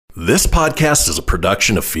This podcast is a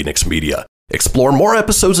production of Phoenix Media. Explore more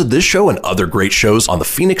episodes of this show and other great shows on the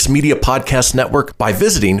Phoenix Media Podcast Network by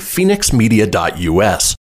visiting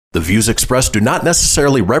phoenixmedia.us. The views expressed do not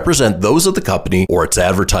necessarily represent those of the company or its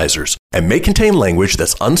advertisers and may contain language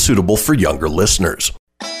that's unsuitable for younger listeners.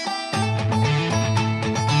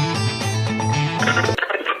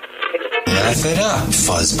 Laugh it up,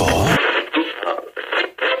 fuzzball.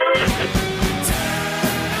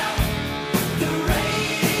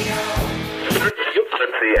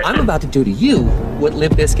 I'm about to do to you what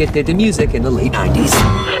Limp Bizkit did to music in the late 90s.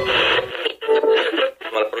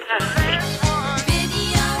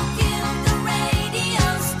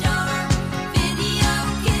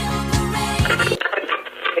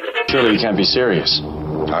 Surely you can't be serious.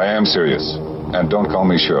 I am serious. And don't call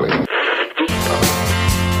me Shirley. There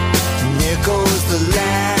goes the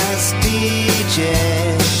last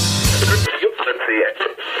DJ.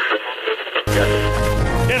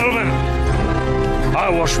 Gentlemen, I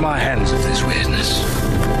wash my hands of this weirdness.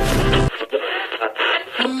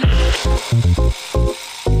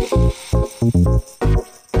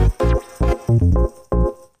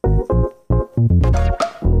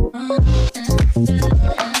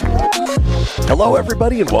 Hello,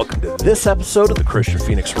 everybody, and welcome to this episode of the Christian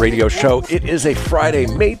Phoenix Radio Show. It is a Friday,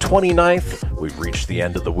 May 29th. We've reached the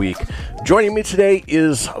end of the week. Joining me today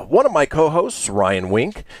is one of my co-hosts, Ryan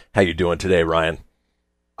Wink. How you doing today, Ryan?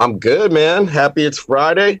 I'm good, man. Happy it's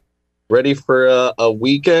Friday. Ready for a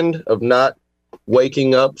weekend of not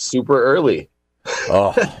waking up super early.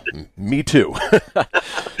 Oh, me too.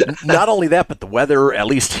 Not only that, but the weather, at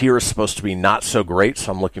least here, is supposed to be not so great,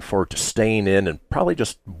 so I'm looking forward to staying in and probably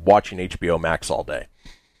just watching HBO Max all day.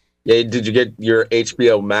 Yeah, did you get your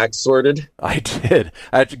HBO Max sorted? I did.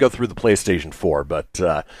 I had to go through the PlayStation 4,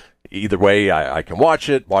 but either way, I can watch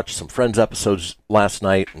it, watch some Friends episodes last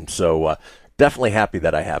night, and so definitely happy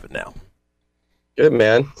that I have it now. Good,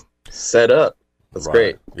 man. Set up. That's right.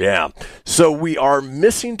 Great. Yeah. So we are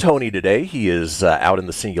missing Tony today. He is out in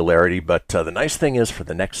the Singularity, but the nice thing is for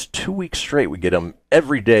the next 2 weeks straight, we get him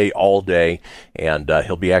every day, all day, and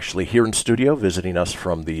he'll be actually here in studio visiting us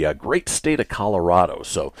from the great state of Colorado.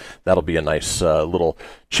 So that'll be a nice little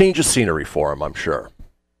change of scenery for him, I'm sure.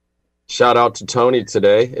 Shout out to Tony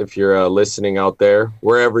today, if you're listening out there,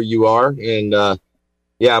 wherever you are. And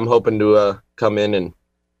yeah, I'm hoping to come in and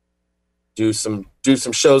do some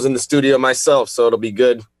shows in the studio myself, so it'll be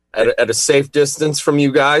good at a safe distance from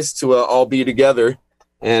you guys to all be together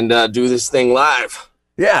and do this thing live.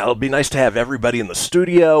 Yeah, it'll be nice to have everybody in the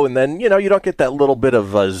studio, and then, you don't get that little bit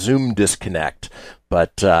of Zoom disconnect.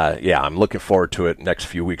 But, yeah, I'm looking forward to it. Next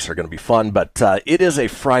few weeks are going to be fun. But it is a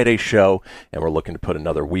Friday show, and we're looking to put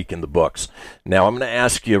another week in the books. Now, I'm going to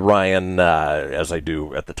ask you, Ryan, as I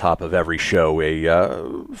do at the top of every show,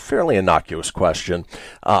 a fairly innocuous question.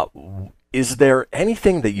 Is there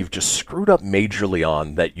anything that you've just screwed up majorly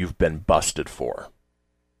on that you've been busted for?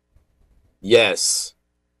 Yes.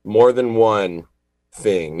 More than one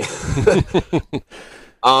thing.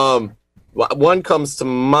 One comes to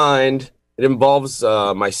mind. It involves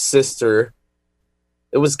my sister.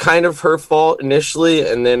 It was kind of her fault initially,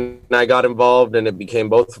 and then I got involved, and it became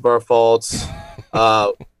both of our faults.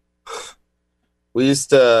 I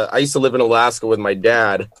used to live in Alaska with my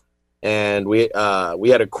dad, and we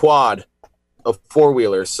had a quad, a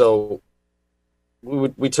four-wheeler. So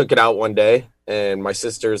we took it out one day, and my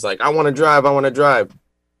sister's like, I want to drive.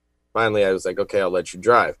 Finally, I was like, okay, I'll let you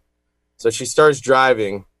drive. So she starts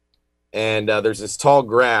driving, and there's this tall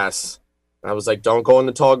grass. I was like, don't go in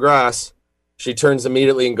the tall grass. She turns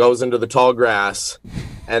immediately and goes into the tall grass.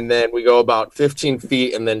 And then we go about 15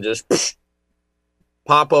 feet and then just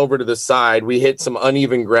pop over to the side. We hit some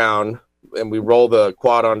uneven ground, and we roll the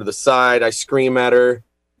quad onto the side. I scream at her,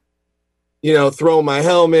 throw my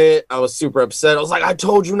helmet. I was super upset. I was like, I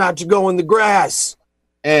told you not to go in the grass.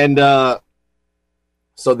 And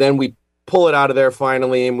so then we pull it out of there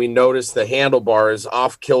finally, and we notice the handlebars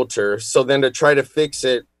off kilter. So then to try to fix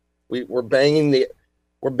it, we're banging the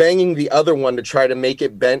other one to try to make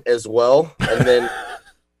it bent as well. And then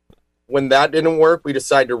when that didn't work, we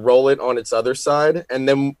decided to roll it on its other side. And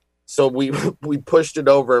then so we pushed it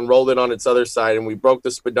over and rolled it on its other side, and we broke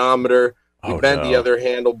the speedometer. We bent the other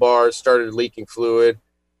handlebars, started leaking fluid,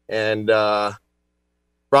 and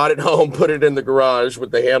brought it home, put it in the garage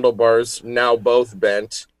with the handlebars now both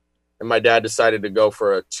bent. And my dad decided to go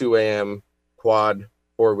for a 2 a.m. quad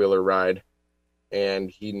four-wheeler ride, and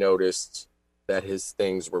he noticed that his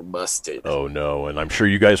things were busted. Oh, no. And I'm sure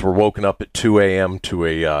you guys were woken up at 2 a.m. to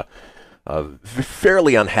a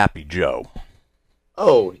fairly unhappy Joe.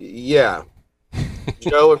 Oh, yeah.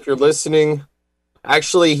 Joe, if you're listening,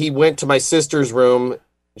 actually, he went to my sister's room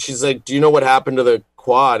She's like, do you know what happened to the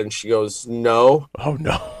quad? And she goes, no. Oh,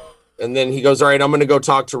 no. And then he goes, all right, I'm going to go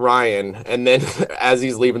talk to Ryan. And then as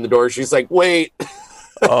he's leaving the door, she's like, wait.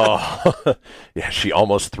 Oh, yeah, she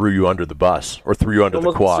almost threw you under the bus or threw you under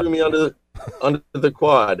the quad. Threw me under the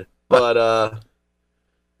quad. But,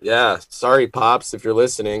 yeah, sorry, Pops, if you're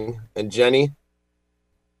listening. And Jenny,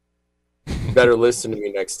 you better listen to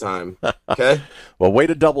me next time, okay? Well, way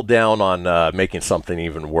to double down on making something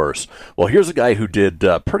even worse. Well, here's a guy who did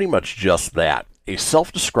pretty much just that. A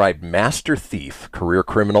self-described master thief, career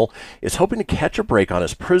criminal, is hoping to catch a break on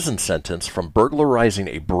his prison sentence from burglarizing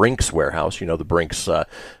a Brinks warehouse, you know, the Brinks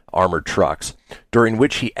armored trucks, during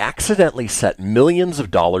which he accidentally set millions of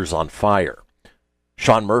dollars on fire.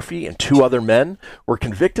 Sean Murphy and 2 other men were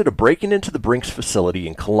convicted of breaking into the Brinks facility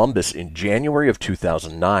in Columbus in January of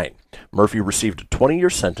 2009. Murphy received a 20-year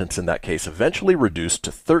sentence in that case, eventually reduced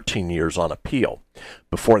to 13 years on appeal.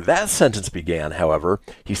 Before that sentence began, however,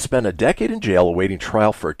 he spent a decade in jail awaiting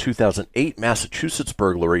trial for a 2008 Massachusetts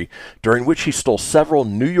burglary, during which he stole several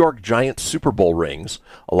New York Giants Super Bowl rings,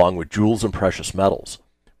 along with jewels and precious metals.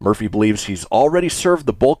 Murphy believes he's already served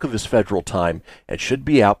the bulk of his federal time and should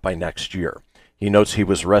be out by next year. He notes he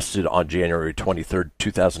was arrested on January 23,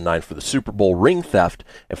 2009 for the Super Bowl ring theft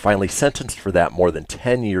and finally sentenced for that more than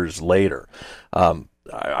 10 years later.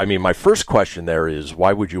 I mean, my first question there is,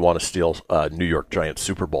 why would you want to steal New York Giants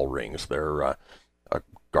Super Bowl rings? They're a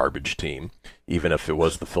garbage team, even if it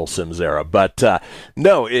was the Phil Simms era. But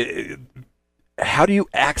no, how do you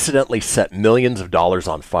accidentally set millions of dollars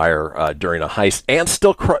on fire during a heist and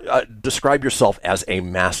still describe yourself as a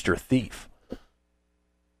master thief?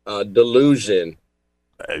 Delusion.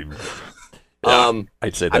 Yeah,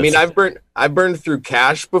 I'd say that's... I mean, I've burned through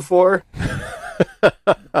cash before.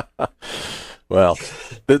 Well,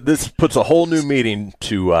 this puts a whole new meaning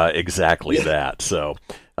to exactly that. So,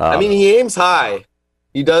 I mean, he aims high.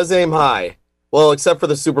 He does aim high. Well, except for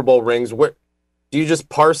the Super Bowl rings. Where do you just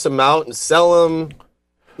parse them out and sell them?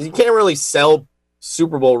 You can't really sell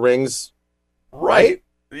Super Bowl rings, right?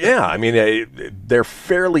 Yeah, I mean, they're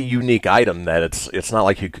fairly unique item that it's not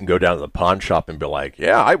like you can go down to the pawn shop and be like,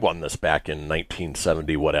 yeah, I won this back in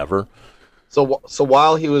 1970, whatever. So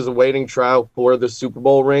while he was awaiting trial for the Super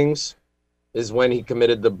Bowl rings is when he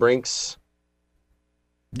committed the Brinks.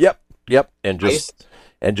 Yep, and just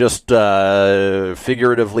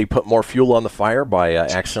figuratively put more fuel on the fire by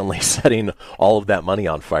accidentally setting all of that money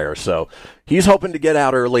on fire. So he's hoping to get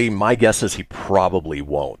out early. My guess is he probably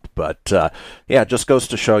won't. But yeah, it just goes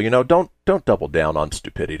to show, don't double down on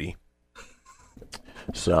stupidity.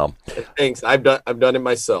 So thanks. I've done it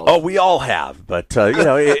myself. Oh, we all have. But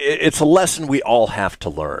it's a lesson we all have to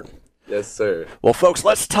learn. Yes, sir. Well, folks,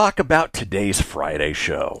 let's talk about today's Friday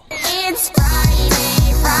show. It's Friday.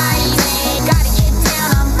 Gotta get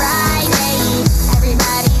down on Friday.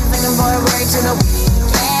 Everybody's looking forward to the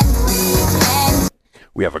weekend.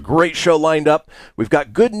 We have a great show lined up. We've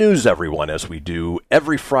got good news, everyone, as we do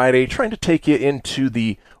every Friday, trying to take you into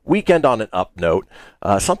the weekend on an up note.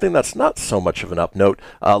 Something that's not so much of an up note.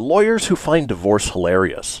 Lawyers who find divorce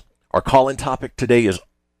hilarious. Our call-in topic today is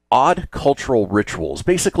odd cultural rituals.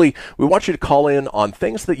 Basically, we want you to call in on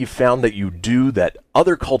things that you found that you do that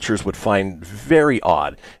other cultures would find very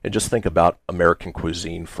odd. And just think about American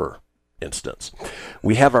cuisine, for instance.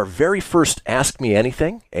 We have our very first Ask Me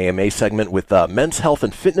Anything, AMA segment with men's health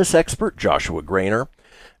and fitness expert Joshua Graner.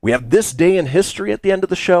 We have This Day in History at the end of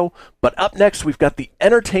the show, but up next we've got the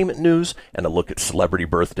entertainment news and a look at celebrity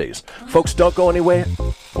birthdays. Folks, don't go anywhere.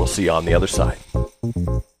 We'll see you on the other side.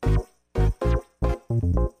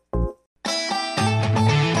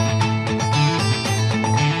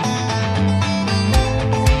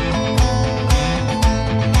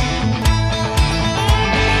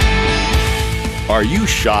 Are you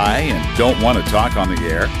shy and don't want to talk on the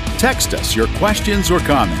air? Text us your questions or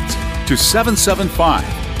comments to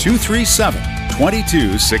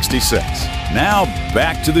 775-237-2266. Now,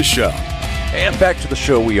 back to the show. And back to the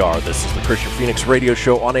show we are. This is the Christian Phoenix Radio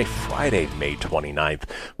Show on a Friday, May 29th.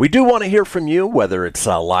 We do want to hear from you, whether it's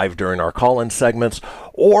live during our call-in segments,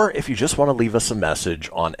 or if you just want to leave us a message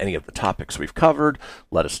on any of the topics we've covered,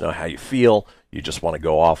 let us know how you feel. You just want to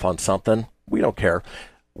go off on something, we don't care.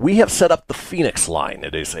 We have set up the Phoenix line.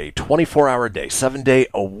 It is a 24-hour day,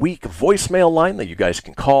 7-day-a-week voicemail line that you guys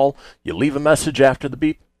can call. You leave a message after the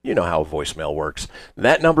beep. You know how a voicemail works.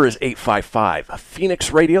 That number is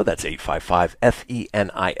 855-PHOENIX Radio. That's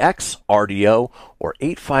 855-FENIX RDO or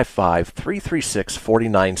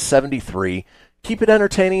 855-336-4973. Keep it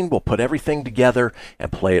entertaining. We'll put everything together and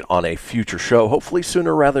play it on a future show, hopefully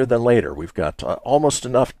sooner rather than later. We've got almost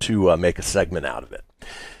enough to make a segment out of it.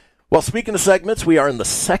 Well, speaking of segments, we are in the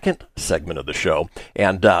second segment of the show,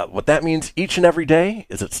 and what that means each and every day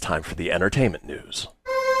is it's time for the entertainment news.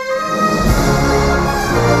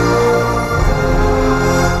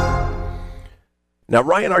 Now,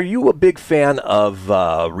 Ryan, are you a big fan of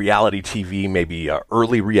reality TV, maybe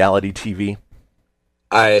early reality TV?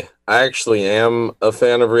 I actually am a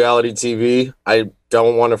fan of reality TV. I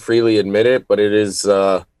don't want to freely admit it, but it is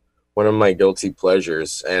one of my guilty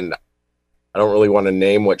pleasures. And I don't really want to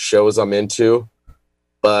name what shows I'm into,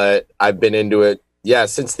 but I've been into it,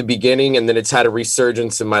 since the beginning. And then it's had a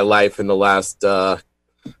resurgence in my life in the last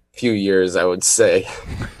few years, I would say.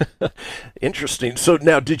 Interesting. So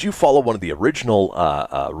now, did you follow one of the original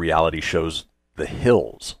reality shows, The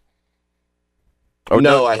Hills? Oh,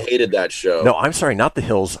 no, I hated that show. No, I'm sorry, not The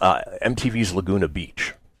Hills. MTV's Laguna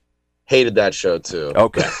Beach. Hated that show too.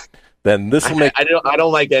 Okay. Then this will make... I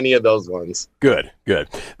don't like any of those ones. Good.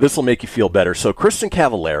 This will make you feel better. So Kristen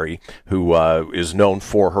Cavallari, who is known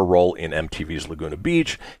for her role in MTV's Laguna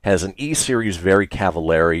Beach, has an E-Series Very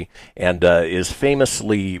Cavallari, and is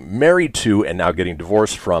famously married to and now getting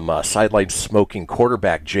divorced from sideline smoking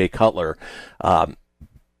quarterback Jay Cutler.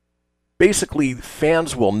 Basically,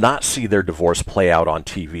 fans will not see their divorce play out on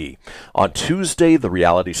TV. On Tuesday, the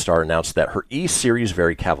reality star announced that her E-Series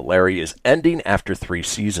Very Cavallari is ending after 3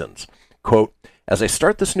 seasons. Quote, "As I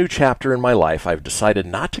start this new chapter in my life, I've decided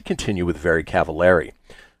not to continue with Very Cavallari.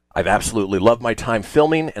 I've absolutely loved my time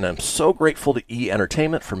filming, and I'm so grateful to E!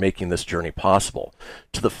 Entertainment for making this journey possible.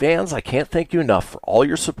 To the fans, I can't thank you enough for all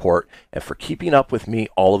your support and for keeping up with me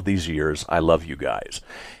all of these years. I love you guys."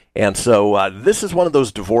 And so this is one of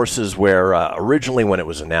those divorces where originally when it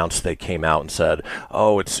was announced, they came out and said,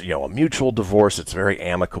 oh, it's, a mutual divorce. It's very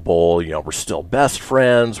amicable. We're still best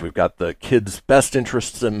friends. We've got the kids' best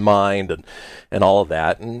interests in mind and all of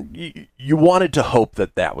that. And you wanted to hope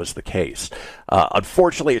that that was the case.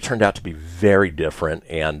 Unfortunately, it turned out to be very different.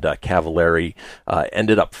 And Cavallari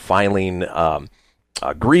ended up filing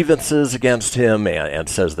grievances against him and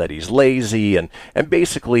says that he's lazy. And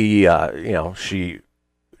basically,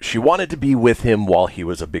 she wanted to be with him while he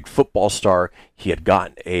was a big football star. He had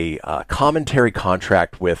gotten a commentary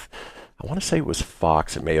contract with, I want to say it was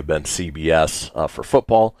Fox, it may have been CBS for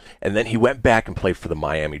football, and then he went back and played for the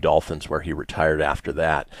Miami Dolphins, where he retired after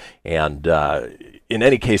that. And in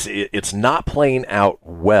any case, it's not playing out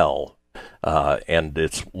well, and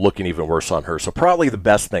it's looking even worse on her. So probably the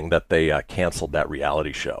best thing that they canceled that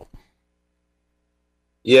reality show.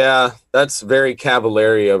 Yeah, that's very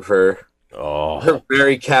Cavallari of her. Oh. Her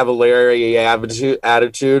very Cavallari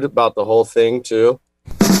attitude about the whole thing too.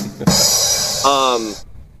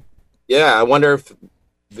 Yeah, I wonder if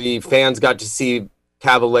the fans got to see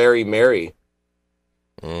Cavallari marry.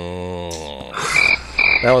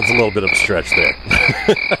 That one's a little bit of a stretch there.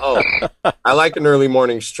 Oh, I like an early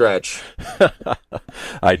morning stretch.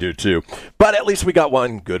 I do too. But at least we got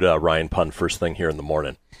one good Ryan pun first thing here in the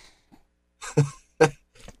morning.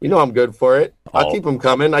 You know I'm good for it. I'll keep them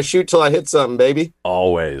coming. I shoot till I hit something, baby.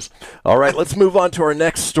 Always. All right, let's move on to our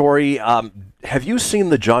next story. Have you seen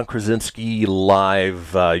the John Krasinski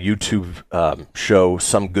live YouTube show,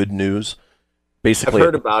 Some Good News? Basically, I've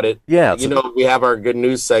heard about it. Yeah. We have our good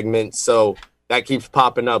news segment, so that keeps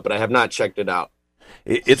popping up, but I have not checked it out.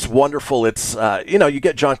 It's wonderful. It's, you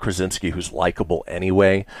get John Krasinski, who's likable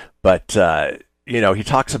anyway, but, he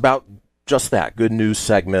talks about just that, good news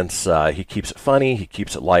segments. He keeps it funny. He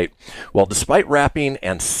keeps it light. Well, despite wrapping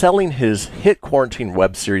and selling his hit quarantine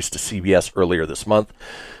web series to CBS earlier this month,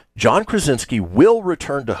 John Krasinski will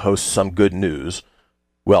return to host Some Good News.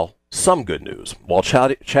 Well, some good news. While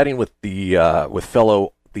chatting with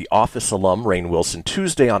fellow The Office alum Rainn Wilson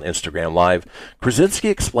Tuesday on Instagram Live, Krasinski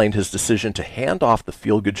explained his decision to hand off the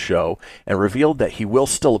feel-good show and revealed that he will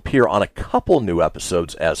still appear on a couple new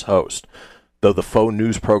episodes as host, though the faux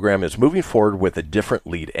news program is moving forward with a different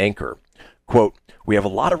lead anchor. Quote, "We have a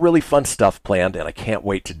lot of really fun stuff planned, and I can't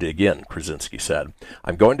wait to dig in," Krasinski said.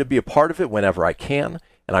 "I'm going to be a part of it whenever I can,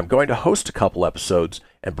 and I'm going to host a couple episodes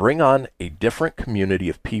and bring on a different community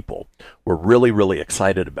of people. We're really, really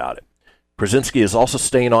excited about it." Krasinski is also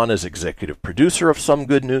staying on as executive producer of Some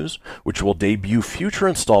Good News, which will debut future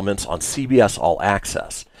installments on CBS All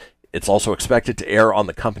Access. It's also expected to air on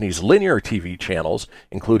the company's linear TV channels,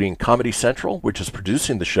 including Comedy Central, which is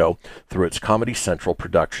producing the show through its Comedy Central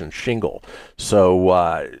production shingle. So,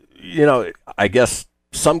 I guess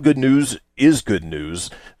some good news is good news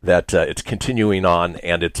that it's continuing on,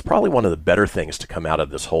 and it's probably one of the better things to come out of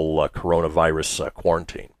this whole coronavirus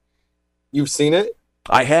quarantine. You've seen it?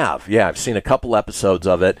 I have, yeah. I've seen a couple episodes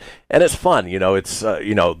of it, and it's fun. It's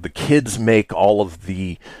the kids make all of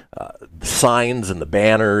the signs and the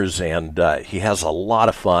banners, and he has a lot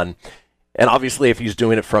of fun. And obviously, if he's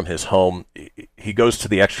doing it from his home, he goes to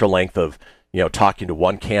the extra length of talking to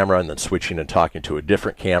one camera and then switching and talking to a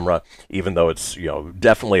different camera, even though it's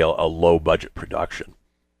definitely a low budget production.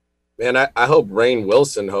 Man, I hope Rainn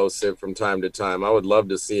Wilson hosts it from time to time. I would love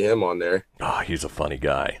to see him on there. Oh, he's a funny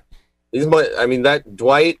guy. That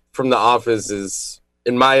Dwight from The Office is,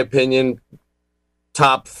 in my opinion,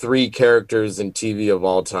 top 3 characters in TV of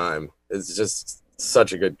all time. It's just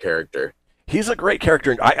such a good character. He's a great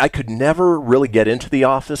character. I could never really get into The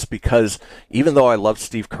Office because even though I loved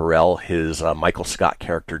Steve Carell, his Michael Scott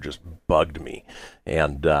character just bugged me.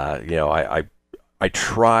 And, I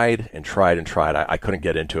tried and tried and tried. I couldn't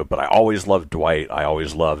get into it, but I always loved Dwight. I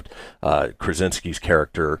always loved Krasinski's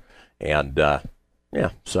character. And,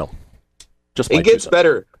 so just it gets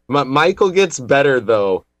better. Michael gets better,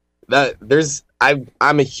 though. I'm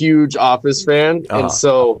a huge Office fan, and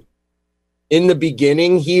so in the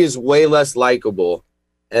beginning, he is way less likable.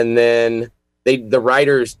 And then the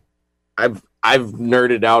writers, I've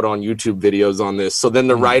nerded out on YouTube videos on this. So then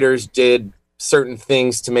the writers did certain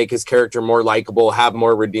things to make his character more likable, have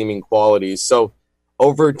more redeeming qualities. So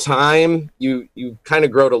over time, you kind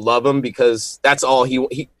of grow to love him because that's all you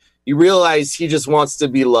realize he just wants to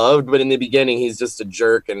be loved. But in the beginning, he's just a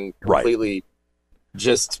jerk and completely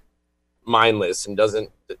just mindless and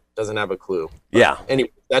doesn't have a clue. Yeah.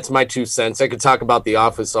 Anyway, that's my 2 cents. I could talk about The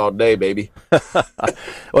Office all day, baby.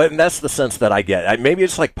 Well, and that's the sense that I get. Maybe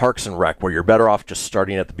it's like Parks and Rec, where you're better off just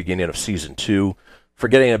starting at the beginning of season 2,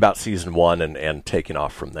 forgetting about season 1, and taking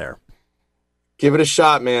off from there. Give it a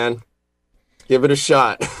shot, man. Give it a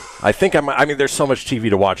shot. I think there's so much TV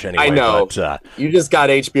to watch anyway. I know. But, you just got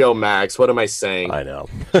HBO Max. What am I saying? I know.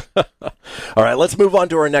 All right, let's move on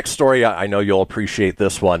to our next story. I know you'll appreciate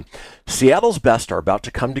this one. Seattle's best are about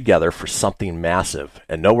to come together for something massive.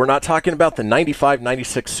 And no, we're not talking about the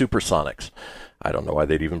 95-96 Supersonics. I don't know why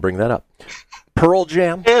they'd even bring that up. Pearl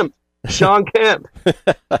Jam. Sean Kemp.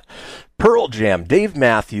 Pearl Jam, Dave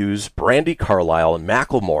Matthews, Brandi Carlile, and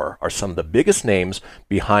Macklemore are some of the biggest names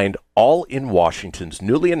behind All in Washington's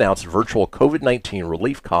newly announced virtual COVID-19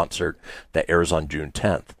 relief concert that airs on June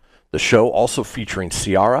 10th. The show, also featuring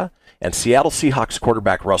Ciara and Seattle Seahawks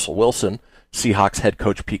quarterback Russell Wilson, Seahawks head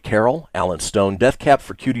coach Pete Carroll, Alan Stone, Death Cab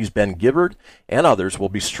for Cutie's Ben Gibbard, and others will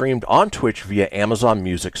be streamed on Twitch via Amazon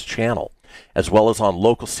Music's channel, as well as on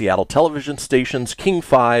local Seattle television stations King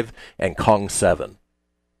 5 and Kong 7.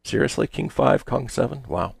 Seriously? King 5, Kong 7?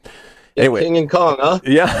 Wow. Anyway. King and Kong, huh?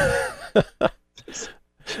 Yeah.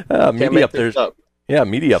 Media up there's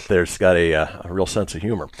media up there's got a real sense of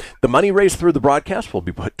humor. The money raised through the broadcast will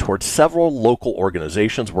be put towards several local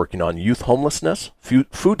organizations working on youth homelessness,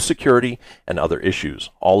 food security, and other issues.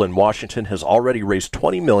 All in Washington has already raised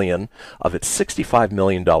 $20 million of its $65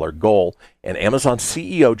 million goal, and Amazon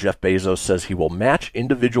CEO Jeff Bezos says he will match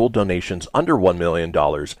individual donations under $1 million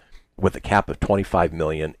with a cap of $25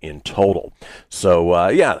 million in total. So,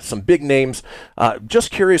 some big names. Just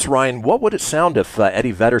curious, Ryan, what would it sound if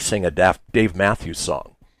Eddie Vedder sang a Dave Matthews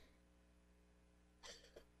song?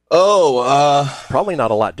 Probably not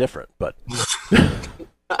a lot different, but...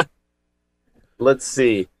 Let's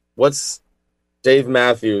see. What's Dave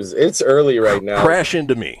Matthews? It's early right now. Crash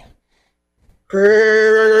Into Me.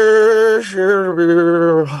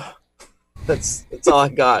 That's all I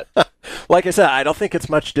got. Like I said, I don't think it's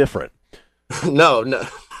much different. No,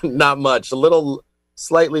 not much. A little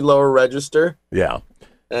slightly lower register. Yeah.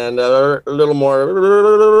 And a little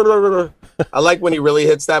more. I like when he really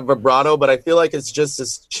hits that vibrato, but I feel like it's just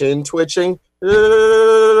his chin twitching.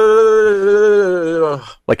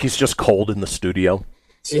 Like he's just cold in the studio.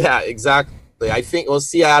 Yeah, exactly. I think,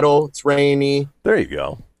 Seattle, it's rainy. There you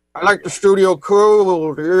go. I like the studio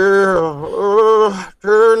cold. Turn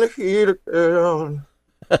the heat down.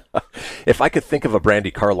 If I could think of a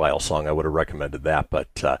Brandi Carlile song, I would have recommended that, but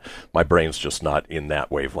my brain's just not in that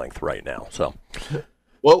wavelength right now. So,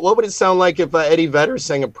 what would it sound like if Eddie Vedder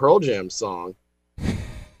sang a Pearl Jam song?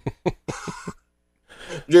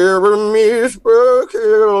 Jeremy's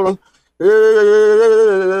broken.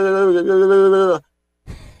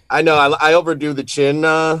 I know I overdo the chin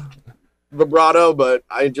vibrato, but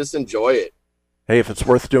I just enjoy it. Hey, if it's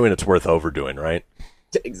worth doing, it's worth overdoing, right?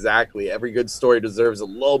 Exactly. Every good story deserves a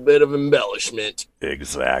little bit of embellishment.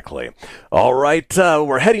 Exactly. All right,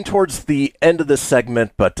 we're heading towards the end of this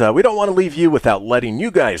segment, but we don't want to leave you without letting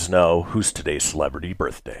you guys know who's today's celebrity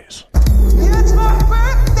birthdays. It's my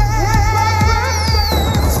birthday!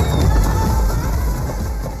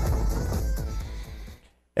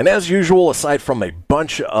 And as usual, aside from a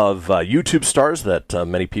bunch of YouTube stars that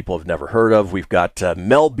many people have never heard of, we've got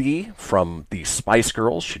Mel B from the Spice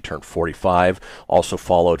Girls. She turned 45, also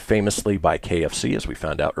followed famously by KFC, as we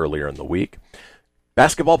found out earlier in the week.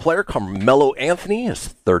 Basketball player Carmelo Anthony is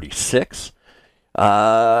 36.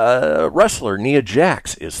 Wrestler Nia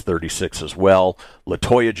Jax is 36 as well.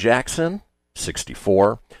 LaToya Jackson,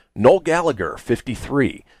 64. Noel Gallagher,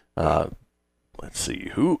 53. Let's see,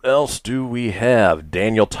 who else do we have?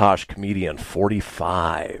 Daniel Tosh, comedian,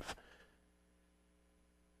 45.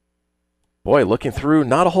 Boy, looking through,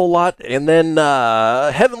 not a whole lot. And then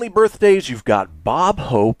heavenly birthdays, you've got Bob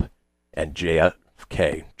Hope and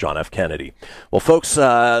JFK, John F. Kennedy. Well, folks,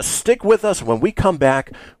 stick with us. When we come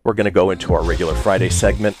back, we're going to go into our regular Friday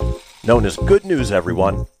segment known as Good News,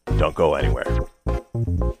 everyone. Don't go anywhere.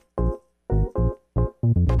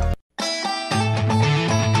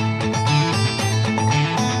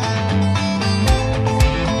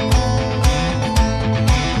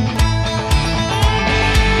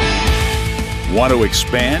 Want to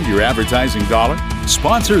expand your advertising dollar?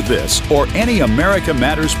 Sponsor this or any America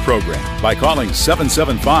Matters program by calling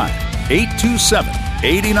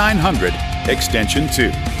 775-827-8900, extension 2.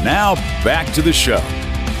 Now, back to the show.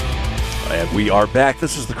 And we are back.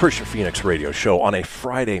 This is the Christian Phoenix Radio Show on a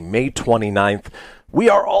Friday, May 29th. We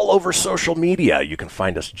are all over social media. You can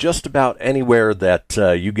find us just about anywhere that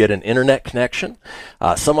you get an internet connection.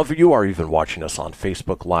 Some of you are even watching us on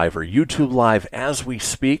Facebook Live or YouTube Live as we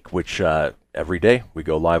speak, which every day we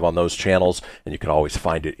go live on those channels, and you can always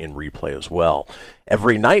find it in replay as well.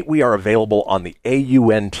 Every night we are available on the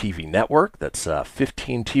AUN TV network. That's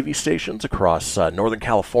 15 TV stations across Northern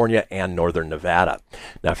California and Northern Nevada.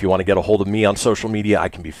 Now, if you want to get a hold of me on social media, I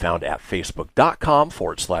can be found at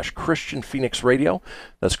facebook.com/Christian Phoenix Radio.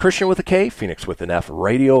 That's Christian with a K, Phoenix with an F,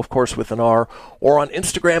 radio, of course, with an R, or on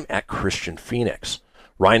Instagram at Christian Phoenix.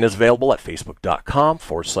 Ryan is available at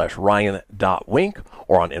facebook.com/Ryan.Wink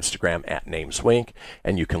or on Instagram at nameswink.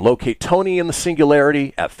 And you can locate Tony in the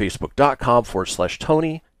singularity at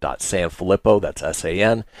facebook.com/Tony.Sanfilippo, that's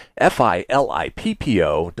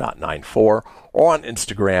SANFILIPPO.94, or on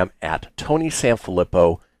Instagram at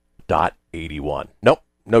TonySanfilippo.81. Nope,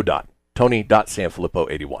 no dot.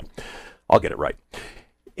 Tony.Sanfilippo81. I'll get it right.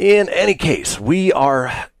 In any case, we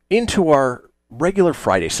are into our regular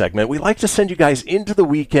Friday segment. We like to send you guys into the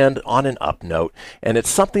weekend on an up note, and it's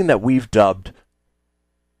something that we've dubbed,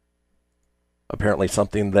 apparently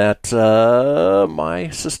something that my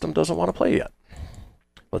system doesn't want to play yet.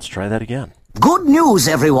 Let's try that again. Good news,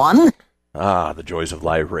 everyone. Ah, the joys of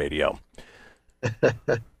live radio.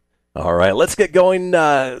 All right, let's get going.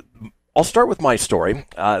 I'll start with my story.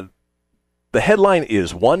 The headline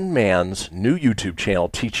is One Man's New YouTube Channel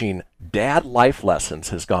Teaching Dad Life Lessons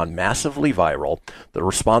Has Gone Massively Viral. The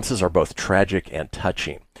responses are both tragic and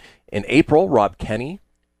touching. In April, Rob Kenny,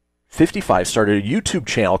 55, started a YouTube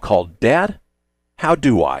channel called Dad, How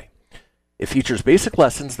Do I? It features basic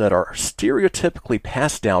lessons that are stereotypically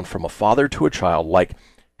passed down from a father to a child, like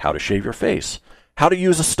how to shave your face, how to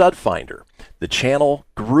use a stud finder. The channel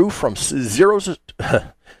grew from zero...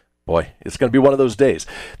 Boy, it's going to be one of those days.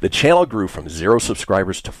 The channel grew from 0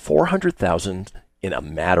 subscribers to 400,000 in a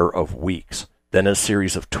matter of weeks. Then a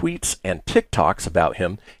series of tweets and TikToks about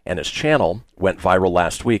him and his channel went viral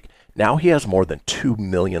last week. Now he has more than 2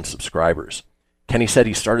 million subscribers. Kenny said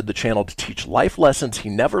he started the channel to teach life lessons he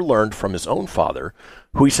never learned from his own father,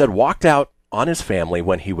 who he said walked out on his family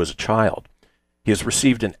when he was a child. He has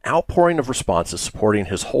received an outpouring of responses supporting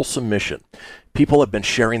his wholesome mission. People have been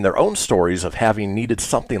sharing their own stories of having needed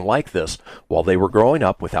something like this while they were growing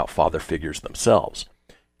up without father figures themselves.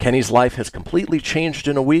 Kenny's life has completely changed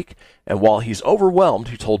in a week, and while he's overwhelmed,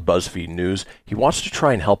 he told BuzzFeed News, he wants to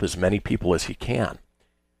try and help as many people as he can.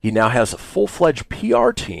 He now has a full-fledged PR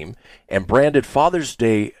team and a branded Father's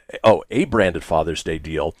Day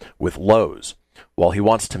deal with Lowe's. While he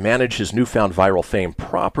wants to manage his newfound viral fame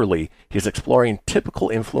properly, he's exploring typical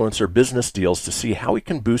influencer business deals to see how he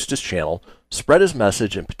can boost his channel, spread his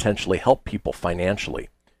message, and potentially help people financially.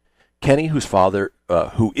 Kenny, who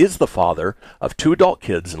is the father of 2 adult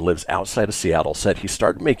kids and lives outside of Seattle, said he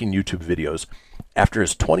started making YouTube videos after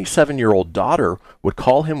his 27-year-old daughter would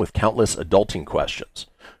call him with countless adulting questions.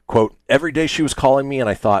 Quote, every day she was calling me and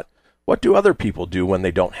I thought, what do other people do when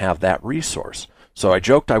they don't have that resource? So I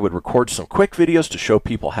joked I would record some quick videos to show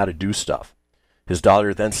people how to do stuff. His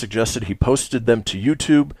daughter then suggested he posted them to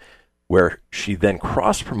YouTube, where she then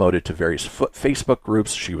cross-promoted to various Facebook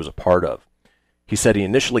groups she was a part of. He said he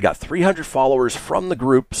initially got 300 followers from the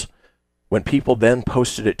groups. When people then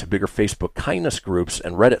posted it to bigger Facebook kindness groups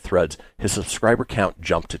and Reddit threads, his subscriber count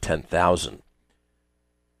jumped to 10,000.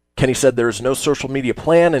 Kenny said there is no social media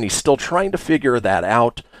plan, and he's still trying to figure that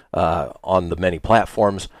out on the many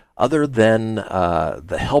platforms. Other than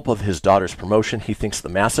the help of his daughter's promotion, he thinks the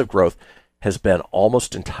massive growth has been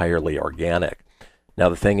almost entirely organic. Now,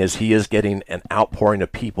 the thing is, he is getting an outpouring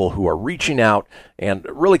of people who are reaching out and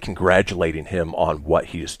really congratulating him on what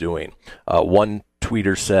he is doing. One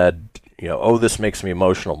tweeter said, oh, this makes me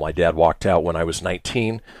emotional. My dad walked out when I was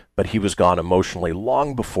 19, but he was gone emotionally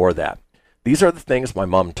long before that. These are the things my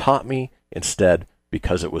mom taught me instead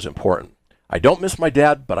because it was important. I don't miss my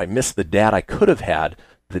dad, but I miss the dad I could have had,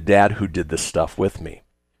 the dad who did this stuff with me.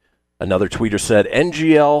 Another tweeter said,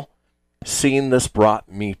 NGL, seeing this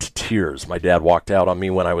brought me to tears. My dad walked out on me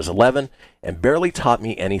when I was 11 and barely taught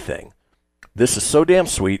me anything. This is so damn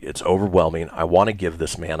sweet. It's overwhelming. I want to give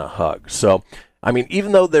this man a hug. So, I mean,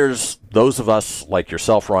 even though there's those of us like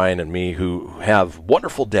yourself, Ryan, and me who have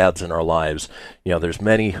wonderful dads in our lives, there's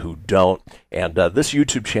many who don't. And this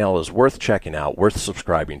YouTube channel is worth checking out, worth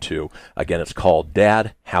subscribing to. Again, it's called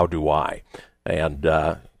Dad, How Do I? And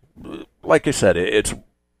like I said, it's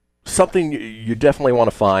something you definitely want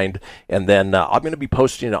to find. And then I'm going to be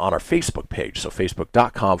posting it on our Facebook page. So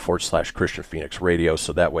facebook.com/Christian Phoenix Radio.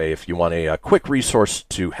 So that way, if you want a quick resource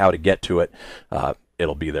to how to get to it,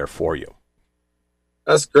 it'll be there for you.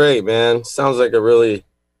 That's great, man. Sounds like a really,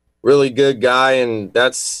 really good guy. And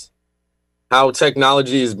that's how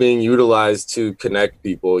technology is being utilized to connect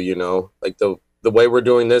people, like the way we're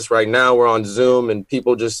doing this right now, we're on Zoom and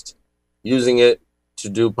people just using it to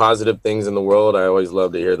do positive things in the world. I always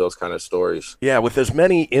love to hear those kind of stories. Yeah, with as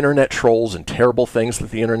many internet trolls and terrible things that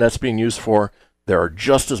the internet's being used for, there are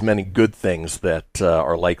just as many good things that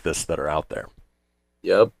are like this that are out there.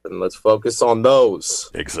 Yep, and let's focus on those.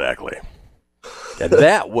 Exactly. And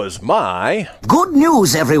that was my... Good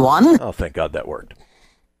news, everyone. Oh, thank God that worked.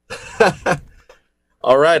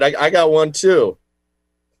 All right, I got one too.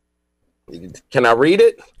 Can I read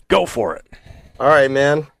it? Go for it. All right,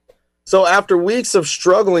 man. So after weeks of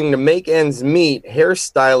struggling to make ends meet,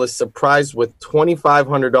 hairstylist surprised with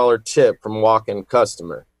 $2,500 tip from walk-in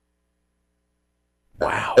customer.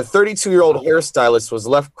 Wow. A 32-year-old hairstylist was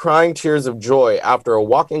left crying tears of joy after a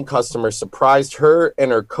walk-in customer surprised her and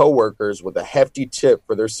her coworkers with a hefty tip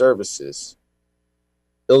for their services.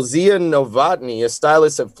 Ilzia Novotny, a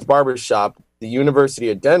stylist at barbershop at the University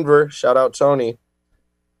of Denver, shout out Tony,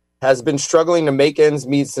 has been struggling to make ends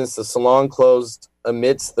meet since the salon closed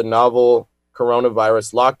amidst the novel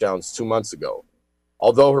coronavirus lockdowns 2 months ago.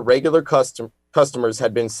 Although her regular customers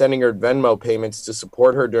had been sending her Venmo payments to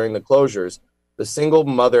support her during the closures, the single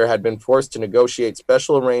mother had been forced to negotiate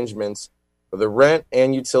special arrangements for the rent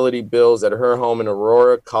and utility bills at her home in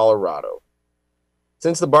Aurora, Colorado.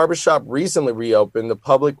 Since the barbershop recently reopened, to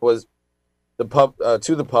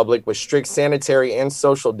the public with strict sanitary and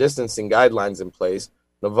social distancing guidelines in place,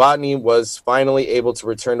 Novotny was finally able to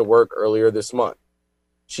return to work earlier this month.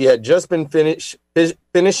 She had just been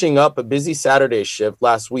finishing up a busy Saturday shift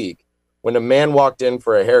last week when a man walked in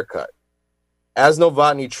for a haircut. As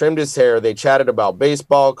Novotny trimmed his hair, they chatted about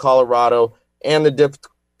baseball, Colorado, and the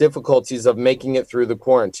difficulties of making it through the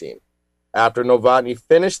quarantine. After Novotny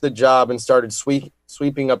finished the job and started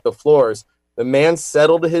sweeping up the floors, the man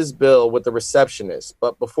settled his bill with the receptionist,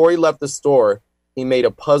 but before he left the store, he made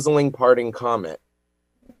a puzzling parting comment.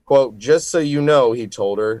 Quote, "Just so you know," he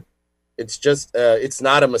told her, it's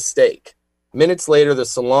not a mistake. Minutes later, the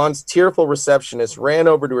salon's tearful receptionist ran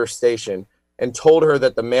over to her station and told her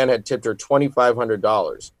that the man had tipped her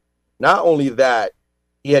 $2,500. Not only that,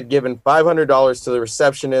 he had given $500 to the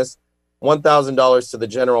receptionist, $1,000 to the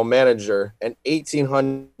general manager, and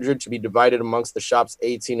 $1,800 to be divided amongst the shop's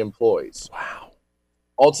 18 employees. Wow.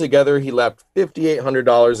 Altogether, he left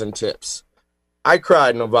 $5,800 in tips. I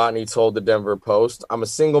cried, Novotny told the Denver Post. I'm a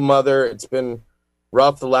single mother. It's been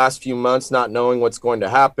rough the last few months, not knowing what's going to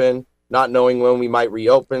happen, not knowing when we might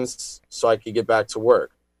reopen so I could get back to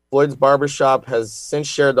work. Floyd's Barbershop has since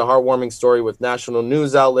shared the heartwarming story with national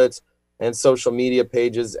news outlets and social media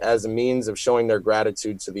pages as a means of showing their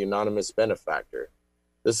gratitude to the anonymous benefactor.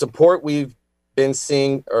 The support we've been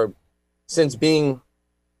seeing since being...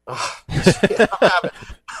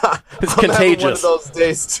 It's contagious. One of those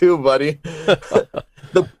days too, buddy.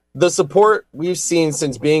 The support we've seen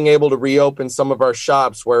since being able to reopen some of our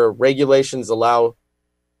shops where regulations allow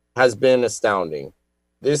has been astounding.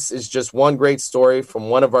 This is just one great story from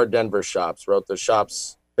one of our Denver shops, wrote the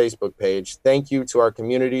shop's Facebook page. Thank you to our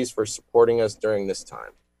communities for supporting us during this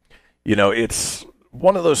time. It's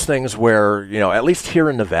one of those things where, at least here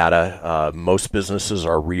in Nevada, most businesses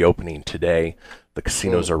are reopening today. The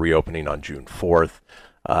casinos are reopening on June 4th.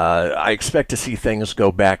 I expect to see things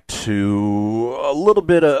go back to a little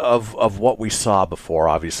bit of what we saw before.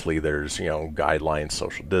 Obviously, there's, guidelines,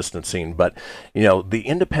 social distancing, but, the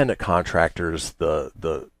independent contractors,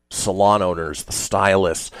 the salon owners, the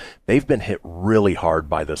stylists, they've been hit really hard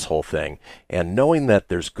by this whole thing. And knowing that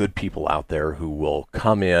there's good people out there who will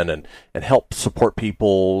come in and help support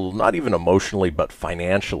people, not even emotionally, but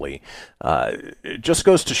financially, it just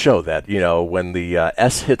goes to show that, when the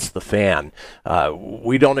S hits the fan,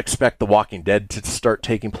 we don't expect The Walking Dead to start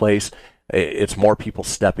taking place. It's more people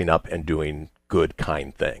stepping up and doing good,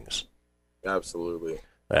 kind things. Absolutely.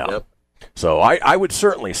 Yeah. Yep. So I would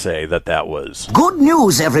certainly say that was Good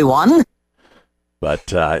news, everyone.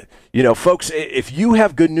 But, folks, if you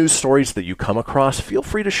have good news stories that you come across, feel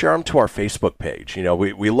free to share them to our Facebook page.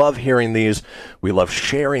 We love hearing these. We love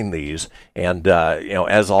sharing these. And,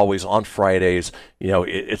 as always, on Fridays,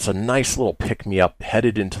 it's a nice little pick-me-up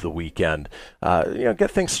headed into the weekend.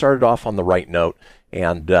 Get things started off on the right note.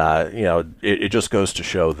 And, it just goes to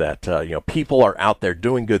show that, people are out there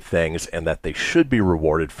doing good things and that they should be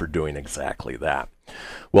rewarded for doing exactly that.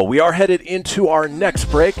 Well, we are headed into our next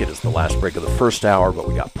break. It is the last break of the first hour, but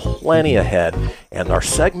we got plenty ahead. And our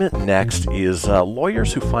segment next is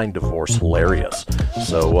lawyers who find divorce hilarious.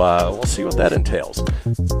 So we'll see what that entails.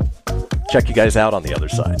 Check you guys out on the other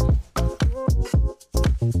side.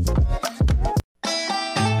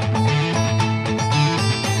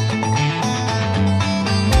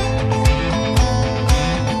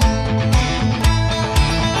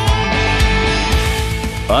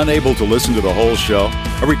 Unable to listen to the whole show?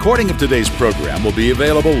 A recording of today's program will be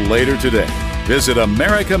available later today. Visit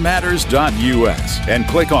americamatters.us and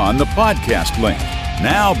click on the podcast link.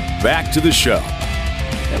 Now, back to the show.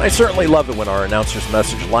 And I certainly love it when our announcer's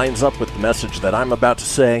message lines up with the message that I'm about to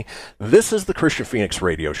say. This is the Christian Phoenix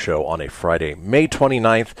Radio Show on a Friday, May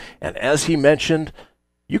 29th. And as he mentioned,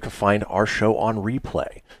 you can find our show on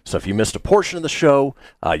replay. So if you missed a portion of the show,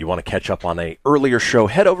 you want to catch up on an earlier show,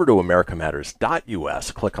 head over to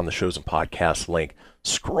americamatters.us, click on the shows and podcasts link,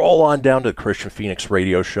 scroll on down to the Christian Phoenix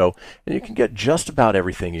Radio Show, and you can get just about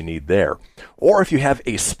everything you need there. Or if you have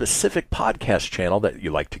a specific podcast channel that you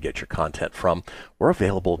like to get your content from, we're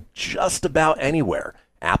available just about anywhere.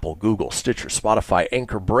 Apple, Google, Stitcher, Spotify,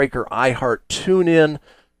 Anchor, Breaker, iHeart, TuneIn,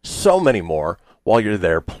 so many more. While you're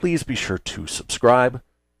there, please be sure to subscribe,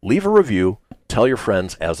 leave a review, tell your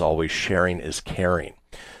friends. As always, sharing is caring.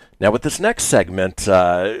 Now, with this next segment,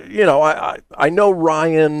 I know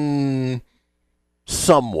Ryan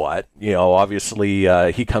somewhat.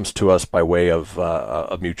 Obviously, he comes to us by way of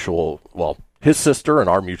a mutual, his sister and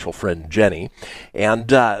our mutual friend, Jenny. And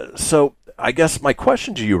so I guess my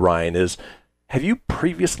question to you, Ryan, is, have you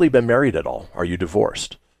previously been married at all? Are you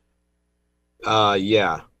divorced?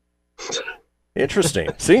 Yeah. Interesting.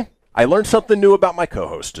 See? I learned something new about my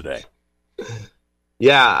co-host today.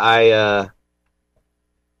 Yeah,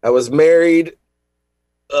 I was married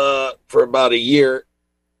for about a year,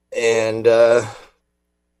 and then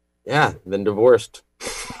divorced.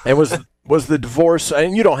 And was the divorce,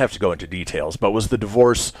 and you don't have to go into details, but was the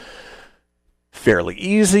divorce fairly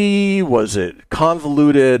easy? Was it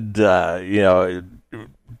convoluted? Was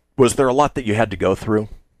there a lot that you had to go through?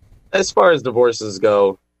 As far as divorces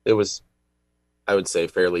go, it was, I would say,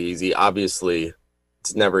 fairly easy. Obviously,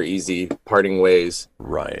 it's never easy parting ways,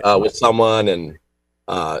 right, with someone, and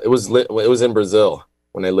it was in Brazil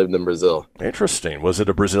when I lived in Brazil. Interesting. Was it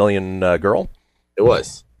a Brazilian girl? It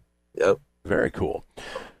was. Yep. Very cool.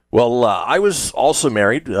 Well, I was also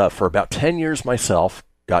married for about 10 years myself.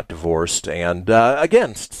 Got divorced, and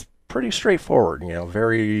again, it's pretty straightforward.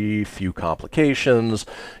 Very few complications.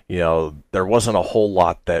 There wasn't a whole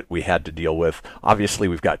lot that we had to deal with. Obviously,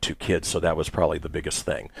 we've got 2 kids, so that was probably the biggest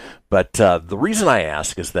thing. But the reason I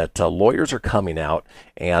ask is that lawyers are coming out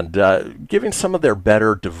and giving some of their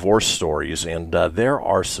better divorce stories, and there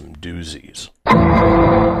are some doozies.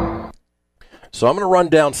 So I'm going to run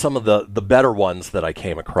down some of the better ones that I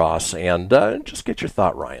came across and just get your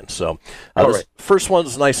thought, Ryan. So this first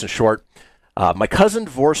one's nice and short. My cousin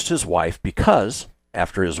divorced his wife because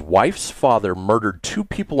after his wife's father murdered 2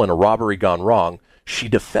 people in a robbery gone wrong, she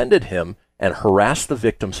defended him and harassed the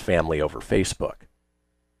victim's family over Facebook.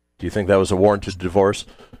 Do you think that was a warranted divorce?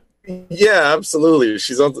 Yeah, absolutely.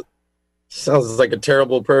 She sounds like a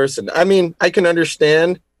terrible person. I mean, I can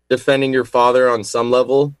understand defending your father on some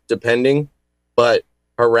level, depending, but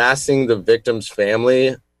harassing the victim's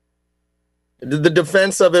family, the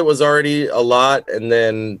defense of it was already a lot, and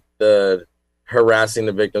then the harassing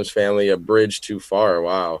the victim's family, a bridge too far.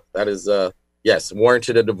 Wow, that is yes,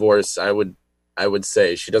 warranted a divorce. I would I would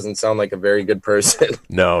say. She doesn't sound like a very good person.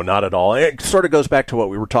 No, not at all. It sort of goes back to what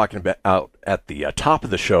we were talking about at the top of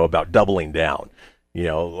the show about doubling down. You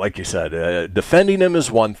know, like you said, defending him is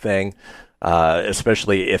one thing,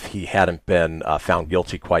 especially if he hadn't been found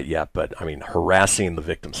guilty quite yet. But, I mean, harassing the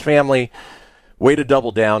victim's family, way to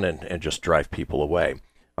double down and just drive people away.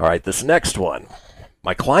 All right, this next one.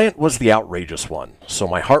 My client was the outrageous one, so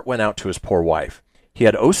my heart went out to his poor wife. He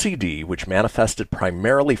had OCD, which manifested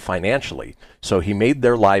primarily financially, so he made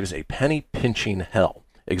their lives a penny-pinching hell.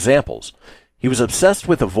 Examples. He was obsessed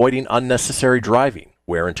with avoiding unnecessary driving,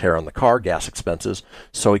 wear and tear on the car, gas expenses,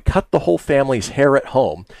 so he cut the whole family's hair at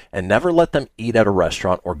home and never let them eat at a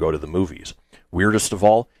restaurant or go to the movies. Weirdest of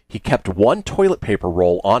all, he kept one toilet paper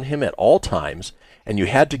roll on him at all times, and you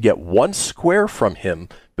had to get 1 square from him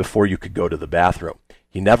before you could go to the bathroom.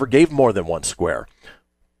 He never gave more than 1 square.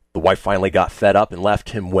 The wife finally got fed up and left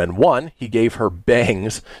him when 1, he gave her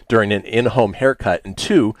bangs during an in-home haircut, and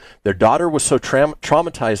 2, their daughter was so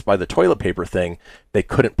traumatized by the toilet paper thing, they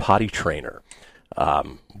couldn't potty train her.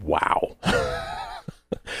 Wow.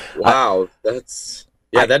 Wow,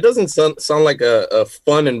 that doesn't sound like a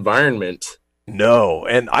fun environment. No,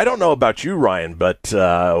 and I don't know about you, Ryan, but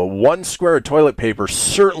 1 square of toilet paper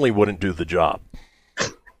certainly wouldn't do the job.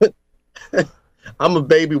 I'm a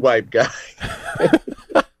baby wipe guy.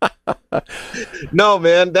 No,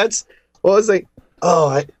 man, I was like,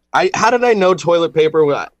 I how did I know toilet paper?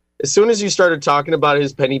 As soon as you started talking about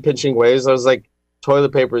his penny pinching ways, I was like,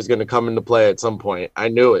 toilet paper is going to come into play at some point. I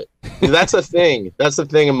knew it. That's a thing. That's the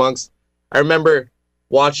thing I remember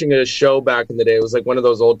watching a show back in the day. It was like one of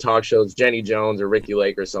those old talk shows, Jenny Jones or Ricky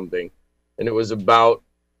Lake or something. And it was about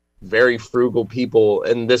very frugal people.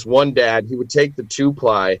 And this one dad, he would take the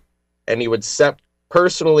 2-ply and he would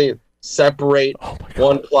personally separate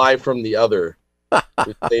 1 ply from the other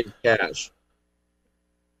to save cash.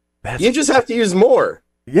 You just have to use more.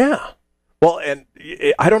 Yeah. Well, and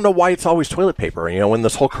I don't know why it's always toilet paper. You know, when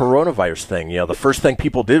this whole coronavirus thing, you know, the first thing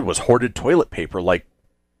people did was hoarded toilet paper, like,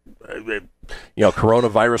 you know,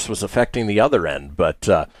 coronavirus was affecting the other end. But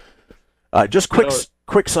just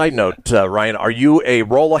quick side note, Ryan, are you a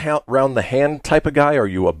roll around the hand type of guy, or are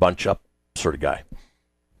you a bunch up sort of guy?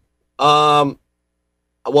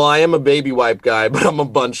 Well, I am a baby wipe guy, but I'm a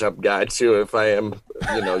bunch up guy too. If I am,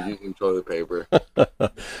 using toilet paper.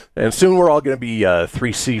 And soon we're all going to be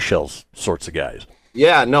 3 seashells sorts of guys.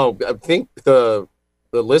 Yeah, no, I think the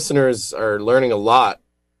listeners are learning a lot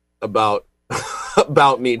about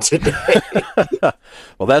me today.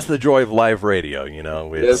 Well, that's the joy of live radio, you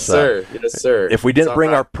know. Yes, sir. Yes, sir. If we didn't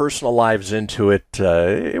bring our personal lives into it,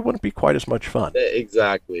 it wouldn't be quite as much fun.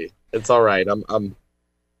 Exactly. It's all right.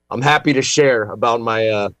 I'm happy to share about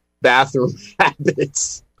my bathroom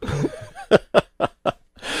habits.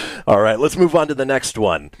 All right, let's move on to the next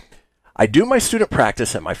one. I do my student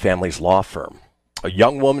practice at my family's law firm. A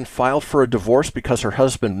young woman filed for a divorce because her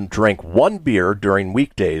husband drank 1 beer during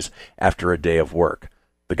weekdays after a day of work.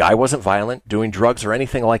 The guy wasn't violent, doing drugs, or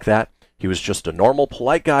anything like that. He was just a normal,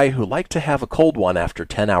 polite guy who liked to have a cold one after a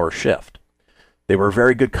 10-hour shift. They were a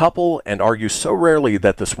very good couple and argue so rarely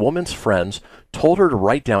that this woman's friends told her to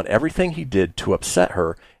write down everything he did to upset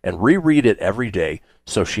her and reread it every day,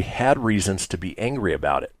 so she had reasons to be angry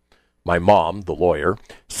about it. My mom, the lawyer,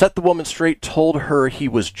 set the woman straight, told her he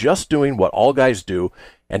was just doing what all guys do,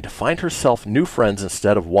 and to find herself new friends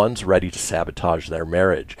instead of ones ready to sabotage their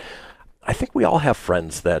marriage. I think we all have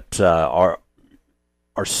friends that are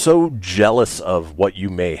so jealous of what you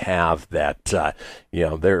may have that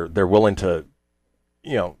they're willing to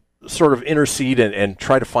sort of intercede and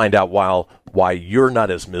try to find out why you're not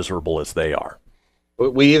as miserable as they are.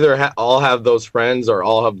 We either all have those friends or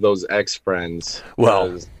all have those ex-friends.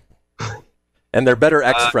 Well, and they're better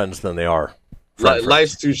ex-friends than they are.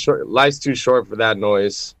 Life's too short. Life's too short for that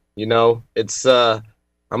noise. You know, it's I'm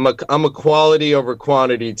a quality over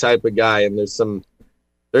quantity type of guy, and there's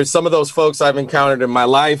some of those folks I've encountered in my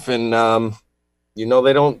life, and they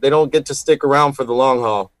don't get to stick around for the long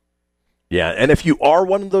haul. Yeah, and if you are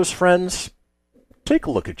one of those friends, take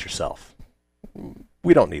a look at yourself.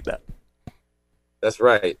 We don't need that. That's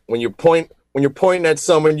right. When you're pointing at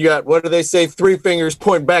someone, you got, what do they say? 3 fingers,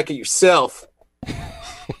 point back at yourself.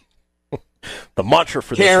 The mantra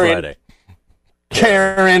for this Friday.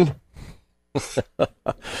 Karen.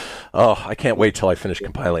 Oh, I can't wait till I finish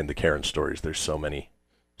compiling the Karen stories. There's so many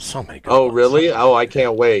good Oh, ones. really? Oh, I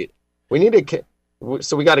can't wait. We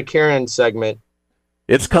got a Karen segment.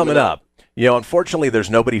 It's coming up. Unfortunately, there's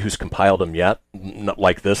nobody who's compiled them yet,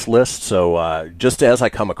 like this list. So just as I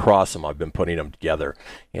come across them, I've been putting them together.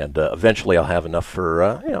 And eventually I'll have enough for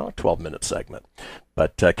a 12-minute segment.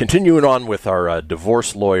 But continuing on with our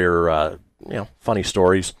divorce lawyer funny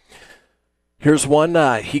stories. Here's one.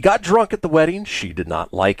 He got drunk at the wedding. She did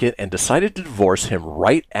not like it and decided to divorce him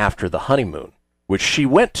right after the honeymoon, which she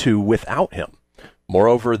went to without him.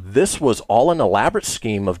 Moreover, this was all an elaborate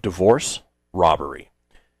scheme of divorce robbery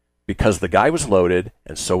because the guy was loaded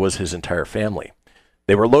and so was his entire family.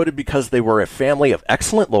 They were loaded because they were a family of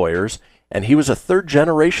excellent lawyers, and he was a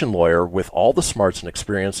third-generation lawyer with all the smarts and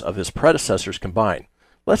experience of his predecessors combined.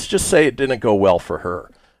 Let's just say it didn't go well for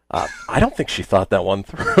her. I don't think she thought that one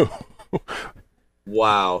through.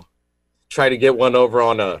 Wow. Try to get one over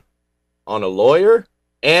on a lawyer,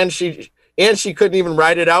 and she couldn't even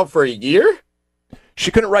write it out for a year?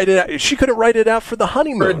 She couldn't write it out. She couldn't write it out for the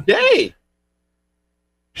honeymoon. For a day.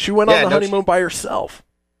 She went on the honeymoon by herself.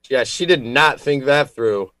 Yeah, she did not think that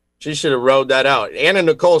through. She should have wrote that out. Anna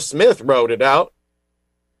Nicole Smith wrote it out.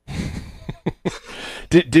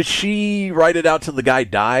 Did she write it out till the guy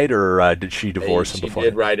died, or did she divorce him before? She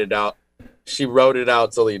did write it out. She wrote it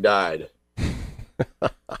out till he died.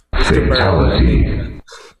 Mr. Burns.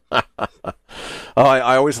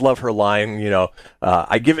 I always love her line,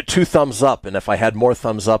 I give it 2 thumbs up, and if I had more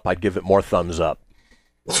thumbs up, I'd give it more thumbs up.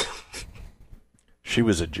 She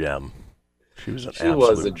was a gem. She was a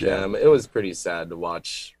gem. It was pretty sad to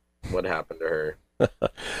watch what happened to her.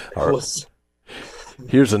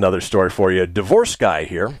 Here's another story for you. Divorce guy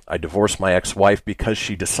here. I divorced my ex-wife because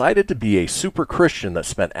she decided to be a super Christian that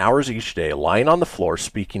spent hours each day lying on the floor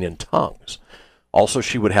speaking in tongues. Also,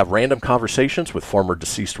 she would have random conversations with former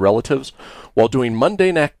deceased relatives while doing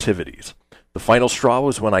mundane activities. The final straw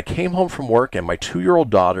was when I came home from work and my 2-year-old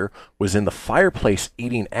daughter was in the fireplace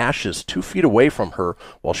eating ashes 2 feet away from her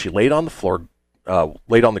while she laid on the floor,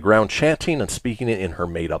 laid on the ground chanting and speaking in her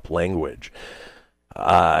made-up language.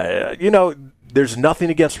 There's nothing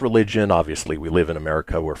against religion. Obviously, we live in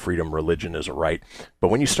America where freedom of religion is a right. But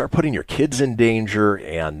when you start putting your kids in danger,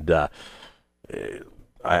 and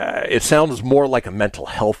it sounds more like a mental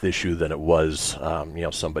health issue than it was,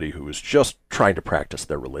 somebody who was just trying to practice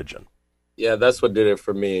their religion. Yeah, that's what did it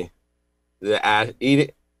for me.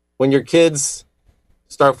 When your kids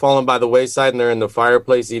start falling by the wayside and they're in the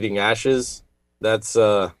fireplace eating ashes, that's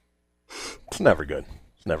it's never good.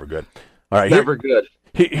 It's never good. All right, never good.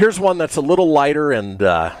 Here's one that's a little lighter and,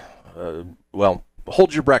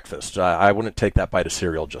 hold your breakfast. I wouldn't take that bite of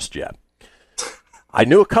cereal just yet. I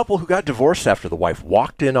knew a couple who got divorced after the wife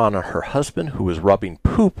walked in on her husband who was rubbing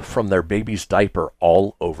poop from their baby's diaper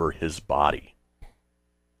all over his body.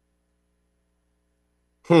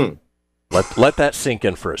 Let that sink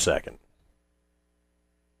in for a second.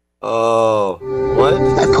 Oh, what?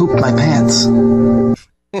 I pooped my pants.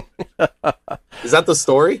 Is that the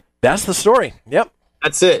story? That's the story. Yep.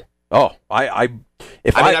 That's it. Oh, I've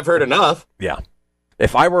heard enough. Yeah.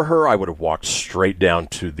 If I were her, I would have walked straight down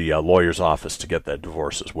to the lawyer's office to get that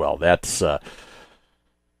divorce as well. That's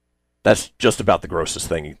just about the grossest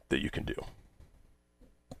thing that you can do.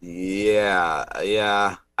 Yeah.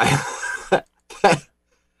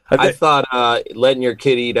 I thought letting your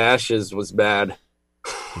kid eat ashes was bad.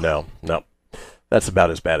 No. That's about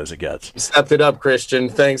as bad as it gets. You stepped it up, Christian.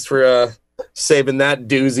 Thanks for saving that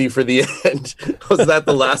doozy for the end. Was that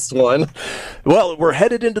the last one? Well, we're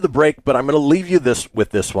headed into the break, but I'm going to leave you with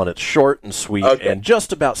this one. It's short and sweet and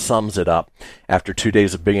just about sums it up. After 2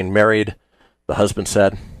 days of being married, the husband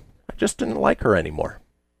said, I just didn't like her anymore.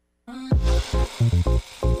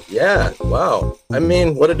 Yeah, wow. I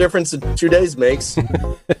mean, what a difference 2 days makes.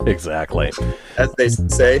 Exactly. As they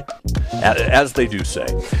say. As they do say.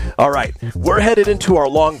 All right, we're headed into our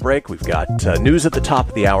long break. We've got news at the top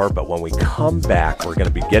of the hour, but when we come back, we're going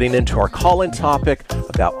to be getting into our call-in topic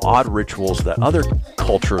about odd rituals that other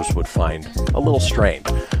cultures would find a little strange.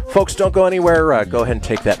 Folks, don't go anywhere. Go ahead and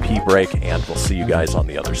take that pee break, and we'll see you guys on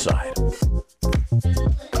the other side.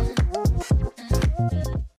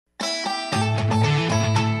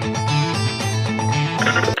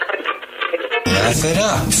 Laugh it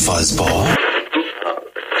up, fuzzball.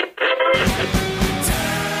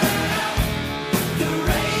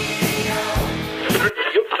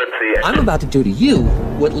 I'm about to do to you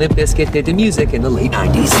what Limp Bizkit did to music in the late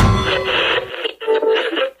 90s.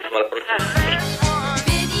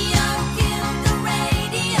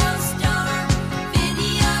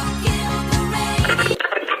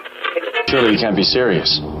 Surely you can't be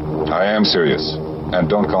serious. I am serious. And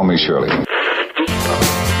don't call me Shirley.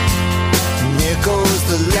 Here goes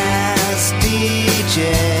the last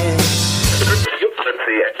DJ.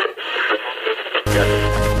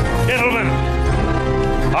 Gentlemen,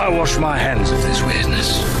 I wash my hands of this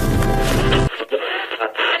weirdness.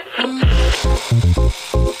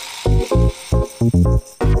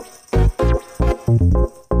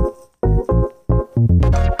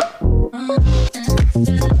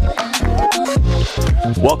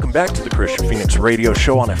 Welcome back to the Christian Phoenix Radio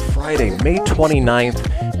Show on a Friday, May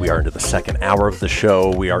 29th. We are into the second hour of the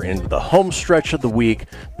show. We are into the home stretch of the week,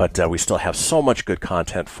 but we still have so much good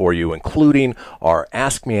content for you, including our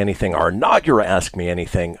Ask Me Anything, our inaugural Ask Me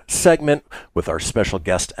Anything segment with our special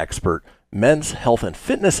guest expert, men's health and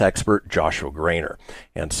fitness expert, Joshua Graner.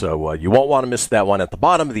 And so you won't want to miss that one at the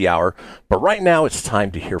bottom of the hour. But right now it's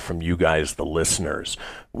time to hear from you guys, the listeners.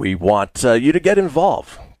 We want you to get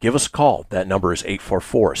involved. Give us a call. That number is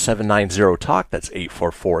 844-790-TALK. That's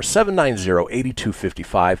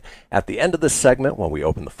 844-790-8255. At the end of this segment, when we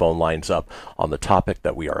open the phone lines up on the topic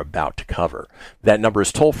that we are about to cover. That number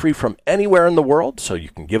is toll-free from anywhere in the world, so you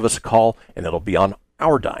can give us a call, and it'll be on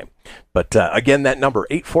our dime. But again, that number,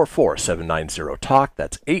 844-790-TALK.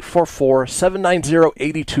 That's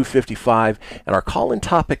 844-790-8255. And our call-in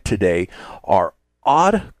topic today are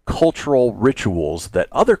odd cultural rituals that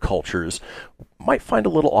other cultures might find a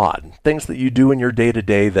little odd. Things that you do in your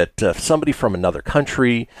day-to-day that somebody from another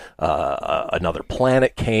country, another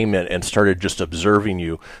planet came and started just observing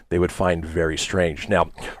you, they would find very strange. Now,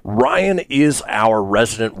 Ryan is our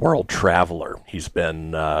resident world traveler. He's been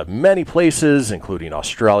many places, including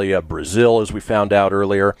Australia, Brazil, as we found out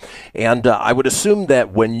earlier. And I would assume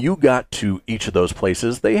that when you got to each of those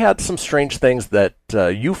places, they had some strange things that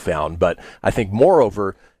you found. But I think,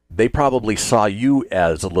 moreover, they probably saw you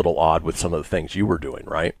as a little odd with some of the things you were doing,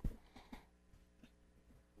 right?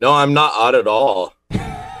 No, I'm not odd at all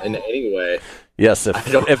in any way. Yes,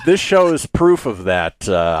 if this show is proof of that,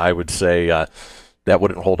 I would say that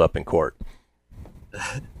wouldn't hold up in court.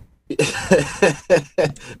 That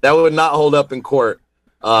would not hold up in court,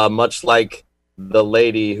 much like the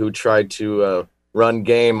lady who tried to run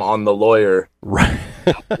game on the lawyer, right?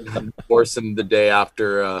 Forcing the day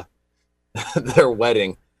after their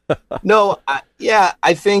wedding. No, I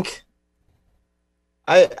think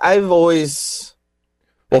I've always.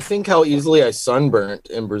 I think how easily I sunburnt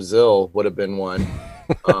in Brazil would have been one.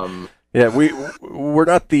 Yeah, we're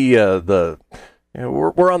not the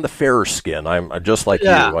we're on the fairer skin. I'm just like you.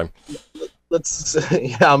 I'm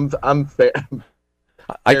fair.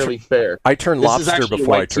 Fairly fair. I turn lobster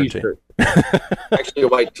before I turn tea. Actually, a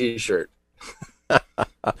white T-shirt.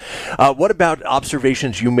 What about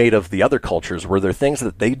observations you made of the other cultures? Were there things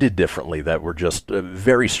that they did differently that were just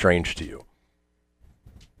very strange to you?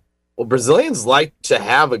 Well, Brazilians like to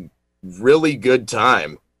have a really good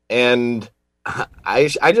time, and I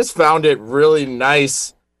just found it really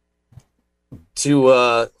nice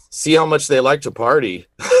to see how much they like to party.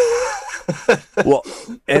 Well,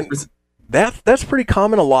 and that's pretty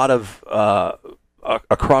common. A lot of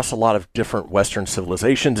across a lot of different Western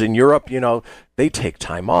civilizations. In Europe, they take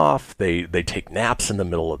time off. They take naps in the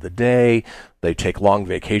middle of the day. They take long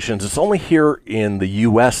vacations. It's only here in the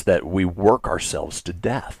U.S. that we work ourselves to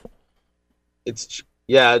death. It's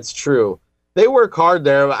true. They work hard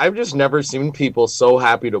there. I've just never seen people so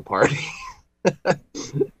happy to party.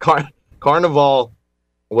 Carnival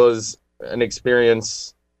was an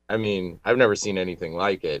experience. I mean, I've never seen anything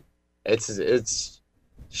like it. It's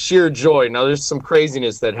sheer joy. Now there's some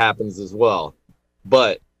craziness that happens as well,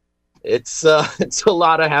 but it's a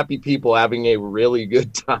lot of happy people having a really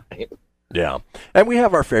good time. Yeah, and we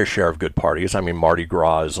have our fair share of good parties. I mean, Mardi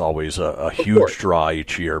Gras is always a huge draw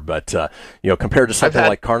each year, but compared to something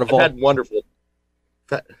like Carnival, I've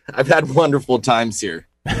had wonderful times here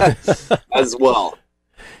as well.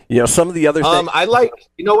 Some of the other things I like.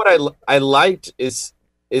 What I liked is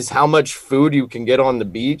how much food you can get on the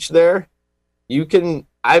beach there. You can.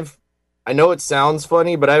 I know it sounds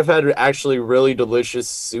funny, but I've had actually really delicious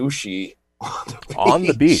sushi on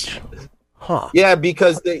the beach. Huh. Yeah,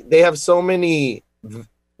 because they have so many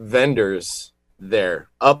vendors there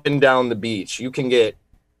up and down the beach. You can get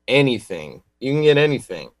anything.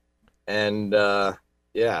 And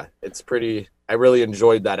it's pretty. I really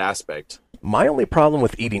enjoyed that aspect. My only problem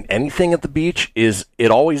with eating anything at the beach is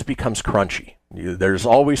it always becomes crunchy. There's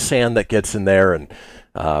always sand that gets in there, and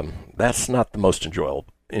that's not the most enjoyable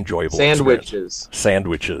sandwiches.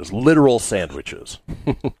 Sandwiches, literal sandwiches.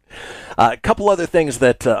 A couple other things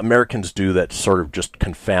that Americans do that sort of just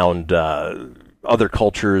confound other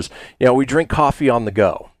cultures. We drink coffee on the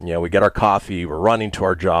go. We get our coffee, we're running to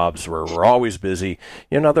our jobs, we're always busy.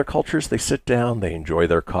 In other cultures, they sit down, they enjoy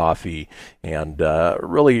their coffee, and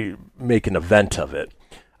really make an event of it.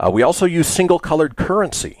 We also use single-colored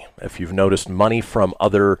currency. If you've noticed, money from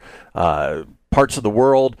other parts of the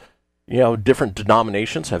world, different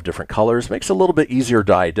denominations have different colors. Makes it a little bit easier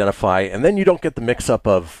to identify, and then you don't get the mix-up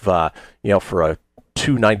of, for a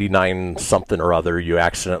 $2.99 something or other, you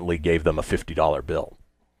accidentally gave them a $50 bill.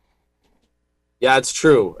 Yeah, it's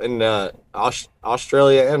true. In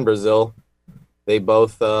Australia and Brazil, they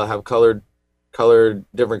both have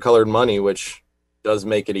different colored money, which does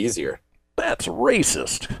make it easier. That's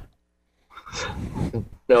racist.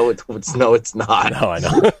 No, it's not. No, I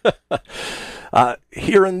know.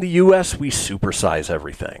 Here in the U.S., we supersize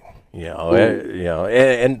everything.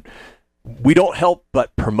 And we don't help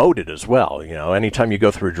but promote it as well. Anytime you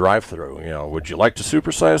go through a drive-through, would you like to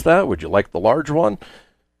supersize that? Would you like the large one?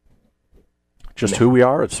 Just who we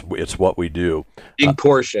are. It's what we do. Big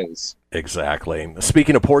portions. Exactly.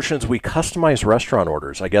 Speaking of portions, we customize restaurant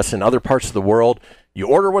orders. I guess in other parts of the world, you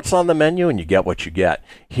order what's on the menu and you get what you get.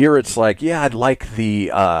 Here it's like, yeah, I'd like the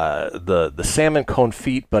salmon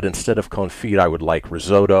confit, but instead of confit, I would like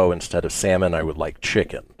risotto. Instead of salmon, I would like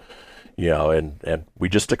chicken. And we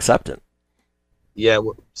just accept it. Yeah,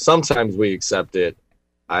 sometimes we accept it.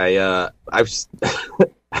 I've I've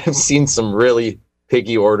seen some really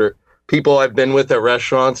picky people I've been with at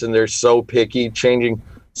restaurants, and they're so picky, changing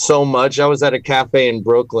so much. I was at a cafe in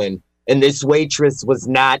Brooklyn, and this waitress was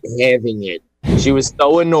not having it. She was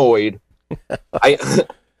so annoyed.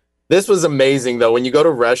 This was amazing, though. When you go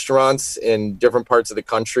to restaurants in different parts of the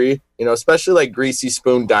country, especially like Greasy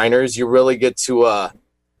Spoon diners, you really get to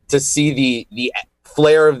see the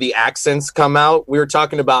flair of the accents come out. We were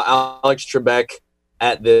talking about Alex Trebek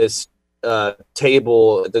at this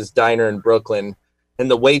table at this diner in Brooklyn, and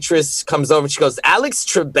the waitress comes over and she goes, "Alex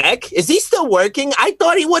Trebek? Is he still working? I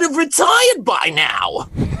thought he would have retired by now."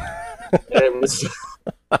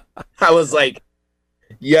 I was like,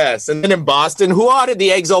 yes. And then in Boston, who ordered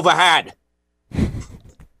the eggs over had?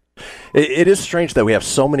 It is strange that we have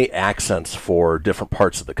so many accents for different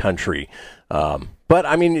parts of the country. But,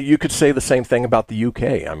 I mean, you could say the same thing about the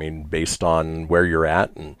UK. I mean, based on where you're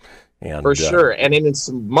at. And for sure. And it's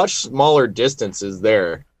much smaller distances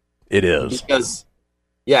there. It is. Because,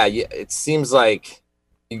 yeah, it seems like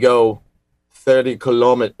you go 30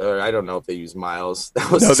 kilometers. Or I don't know if they use miles.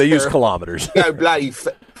 They use kilometers. No, bloody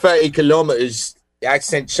 30 kilometers. The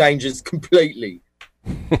accent changes completely.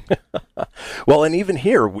 Well, and even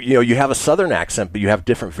here, you have a Southern accent, but you have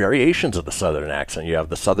different variations of the Southern accent. You have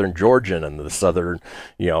the Southern Georgian and the Southern,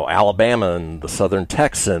 Alabama and the Southern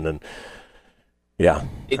Texan, and yeah,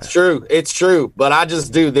 it's true. But I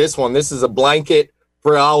just do this one. This is a blanket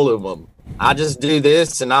for all of them. I just do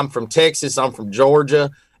this, and I'm from Texas. I'm from Georgia,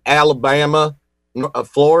 Alabama,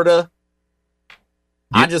 Florida.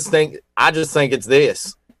 I just think it's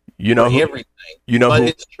this. Everything. But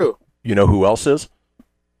it's true. You know who else is?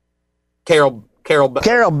 Carol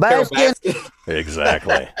Baskin.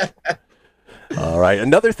 Exactly. All right.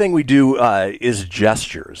 Another thing we do is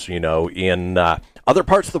gestures. In other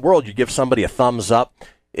parts of the world, you give somebody a thumbs up.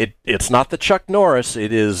 It's not the Chuck Norris.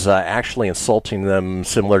 It is actually insulting them,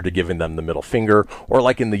 similar to giving them the middle finger, or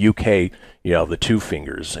like in the UK, the two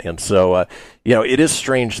fingers. And so, it is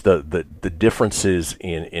strange the differences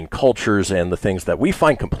in cultures and the things that we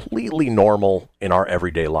find completely normal in our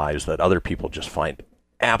everyday lives that other people just find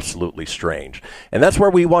absolutely strange. And that's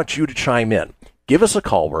where we want you to chime in. Give us a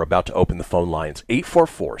call. We're about to open the phone lines,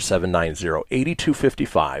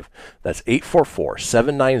 844-790-8255. That's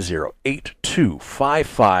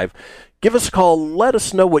 844-790-8255. Give us a call. Let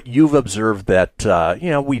us know what you've observed that,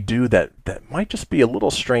 we do that might just be a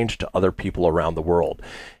little strange to other people around the world.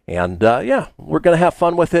 And, we're going to have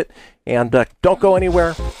fun with it. And don't go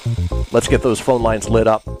anywhere. Let's get those phone lines lit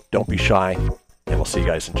up. Don't be shy. And we'll see you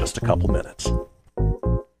guys in just a couple minutes.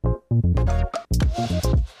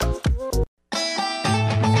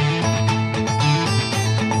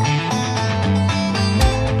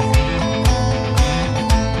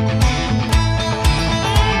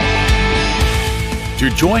 To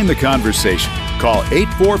join the conversation, call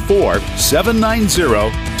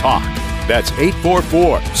 844-790-TALK. That's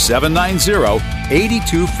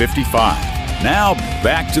 844-790-8255. Now,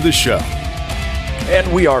 back to the show.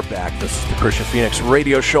 And we are back. This is the Christian Phoenix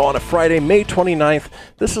Radio Show on a Friday, May 29th.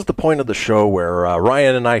 This is the point of the show where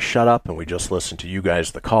Ryan and I shut up and we just listen to you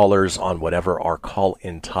guys, the callers, on whatever our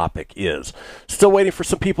call-in topic is. Still waiting for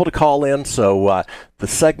some people to call in, so the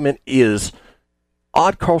segment is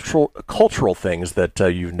odd cultural things that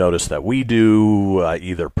you've noticed that we do,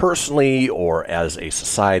 either personally or as a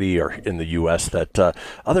society or in the U.S., that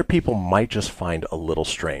other people might just find a little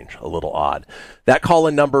strange, a little odd. That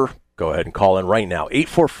call-in number, go ahead and call in right now,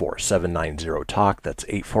 844-790-TALK. That's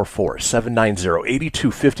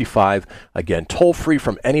 844-790-8255. Again, toll-free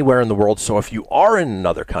from anywhere in the world. So if you are in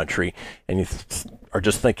another country and you are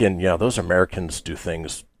just thinking, those Americans do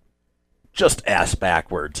things just ass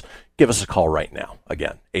backwards, give us a call right now.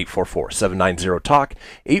 Again, 844-790-TALK,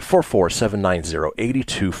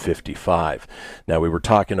 844-790-8255. Now, we were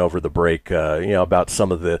talking over the break, about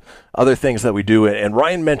some of the other things that we do, and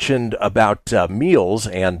Ryan mentioned about meals,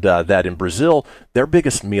 and that in Brazil, their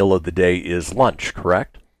biggest meal of the day is lunch,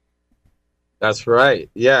 correct? That's right.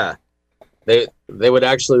 Yeah. They would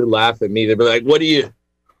actually laugh at me. They'd be like, what do you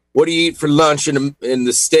eat for lunch in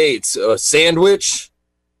the States? A sandwich?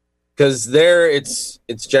 Because there it's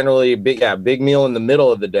generally a big meal in the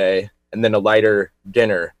middle of the day and then a lighter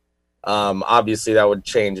dinner. Obviously that would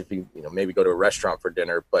change if you maybe go to a restaurant for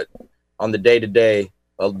dinner, but on the day-to-day,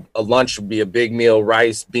 a lunch would be a big meal,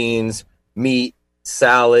 rice, beans, meat,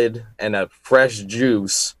 salad, and a fresh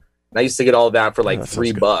juice. And I used to get all of that for like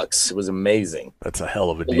 $3. It was amazing. That's a hell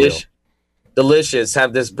of a deal. Delicious.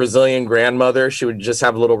 Have this Brazilian grandmother. She would just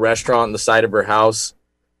have a little restaurant on the side of her house.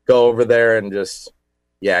 Go over there and just,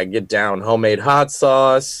 get down. Homemade hot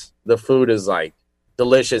sauce. The food is like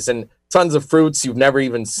delicious and tons of fruits you've never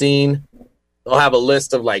even seen. They'll have a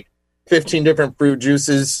list of like 15 different fruit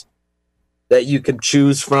juices that you could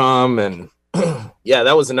choose from. And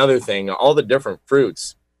that was another thing. All the different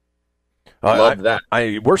fruits. Love that.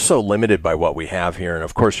 We're so limited by what we have here. And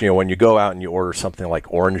of course, when you go out and you order something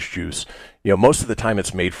like orange juice, most of the time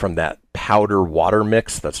it's made from that powder water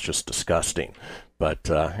mix. That's just disgusting. But,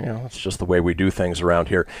 it's just the way we do things around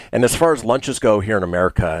here. And as far as lunches go here in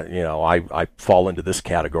America, I fall into this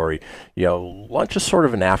category. Lunch is sort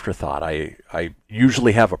of an afterthought. I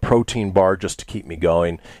usually have a protein bar just to keep me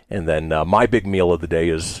going. And then my big meal of the day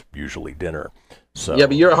is usually dinner. So yeah,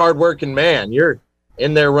 but you're a hardworking man. You're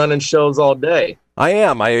in there running shows all day. I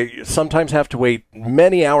am. I sometimes have to wait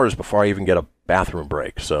many hours before I even get a bathroom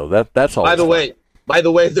break. So that's all. By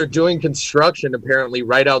the way, they're doing construction apparently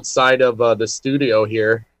right outside of the studio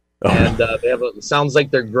here, and they have sounds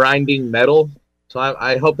like they're grinding metal. So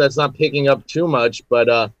I hope that's not picking up too much.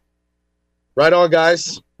 But right on,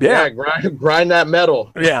 guys. Yeah, grind that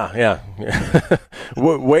metal. Yeah.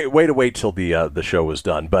 wait till the show was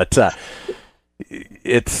done. But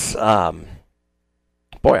it's.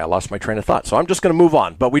 Boy, I lost my train of thought, so I'm just going to move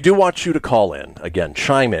on. But we do want you to call in. Again,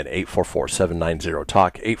 chime in,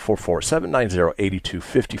 844-790-TALK,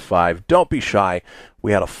 844-790-8255. Don't be shy.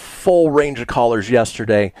 We had a full range of callers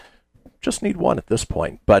yesterday. Just need one at this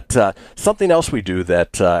point. But something else we do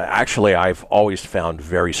that actually I've always found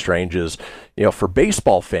very strange is, for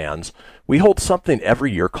baseball fans, we hold something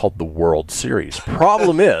every year called the World Series.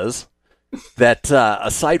 Problem is that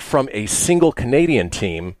aside from a single Canadian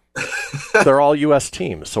team, they're all U.S.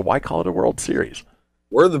 teams, so why call it a World Series?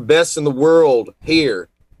 We're the best in the world here,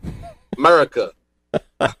 America.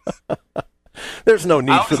 There's no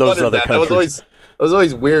need for those other countries. That was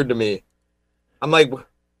always weird to me. I'm like,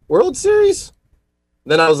 World Series?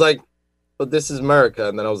 Then I was like, but this is America.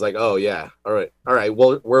 And then I was like, oh, yeah. All right.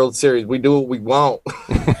 Well, World Series, we do what we want.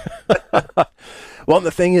 Well, and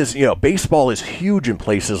the thing is, baseball is huge in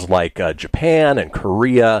places like Japan and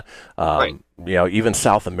Korea. Right. Even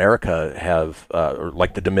South America have, or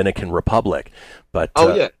like the Dominican Republic. But,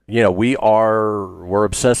 we're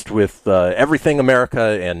obsessed with everything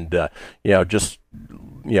America and,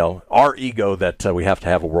 our ego that we have to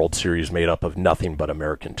have a World Series made up of nothing but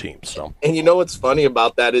American teams. So, and what's funny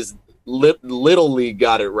about that is Little League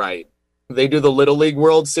got it right. They do the Little League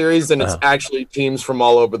World Series, and it's actually teams from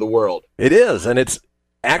all over the world. It is, and it's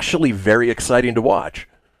actually very exciting to watch.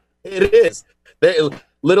 It is.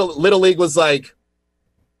 Little League was like,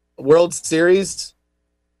 World Series,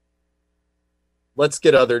 let's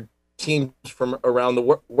get other teams from around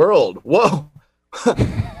the world. Whoa.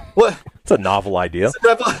 What? It's a novel idea. It's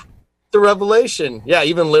a revelation. Yeah,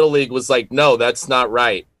 even Little League was like, no, that's not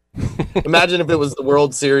right. Imagine if it was the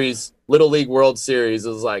World Series, Little League World Series. It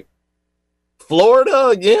was like, Florida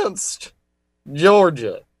against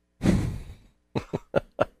Georgia.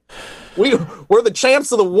 We're the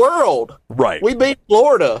champs of the world. Right. We beat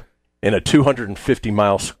Florida. In a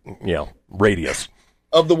 250-mile, radius.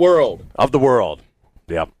 Of the world. Yep.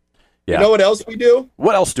 Yeah. You know what else we do?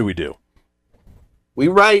 What else do we do? We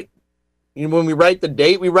write, when we write the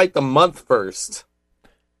date, we write the month first.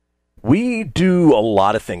 We do a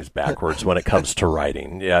lot of things backwards when it comes to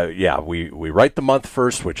writing. We write the month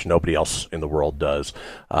first, which nobody else in the world does.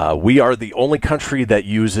 We are the only country that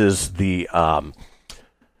uses the,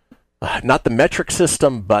 not the metric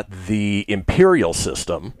system, but the imperial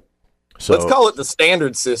system. So, let's call it the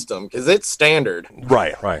standard system, because it's standard.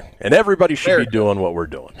 Right. And everybody should be doing what we're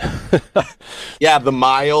doing. Yeah, the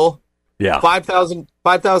mile. Yeah.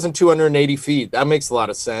 5,280 feet. That makes a lot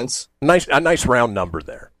of sense. A nice round number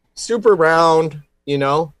there. Super round,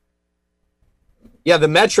 Yeah, the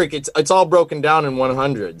metric, it's all broken down in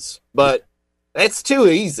 100s, but it's too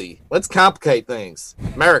easy. Let's complicate things.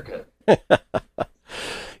 America.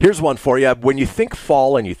 Here's one for you. When you think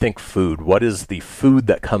fall and you think food, what is the food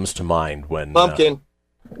that comes to mind when... Pumpkin.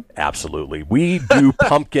 Absolutely. We do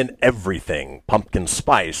pumpkin everything. Pumpkin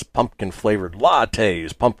spice, pumpkin-flavored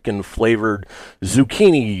lattes, pumpkin-flavored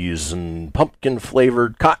zucchinis, and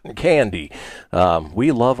pumpkin-flavored cotton candy.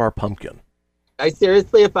 We love our pumpkin.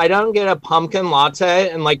 Seriously, if I don't get a pumpkin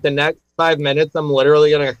latte in like the next 5 minutes, I'm literally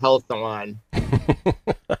going to kill someone.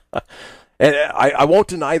 And I won't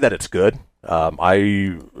deny that it's good.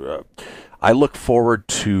 I look forward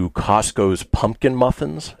to Costco's pumpkin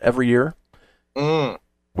muffins every year.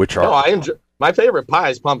 Which are... I enjoy. My favorite pie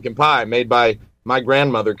is pumpkin pie, made by my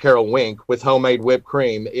grandmother, Carol Wink, with homemade whipped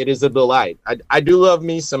cream. It is a delight. I do love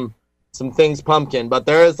me some things pumpkin, but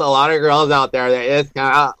there is a lot of girls out there that just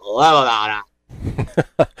kind of love about it.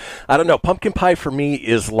 I don't know. Pumpkin pie for me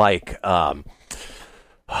is like,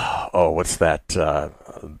 what's that?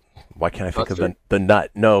 Why can't I think of the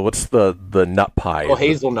nut? No, what's the nut pie? Oh,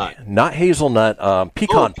 hazelnut. Not hazelnut,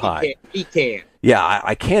 pecan pie. Pecan. Yeah,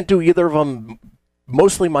 I can't do either of them.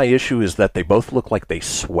 Mostly my issue is that they both look like they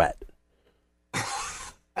sweat.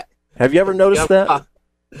 Have you ever noticed that?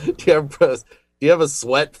 Do you have a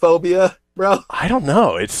sweat phobia, bro? I don't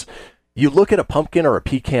know. You look at a pumpkin or a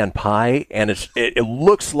pecan pie, and it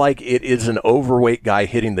looks like it is an overweight guy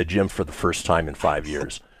hitting the gym for the first time in 5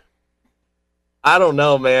 years. I don't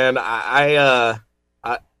know, man. I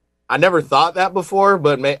never thought that before,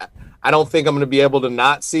 but I don't think I'm going to be able to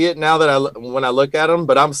not see it now that when I look at them.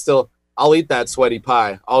 But I'll eat that sweaty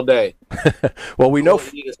pie all day. Well, we know.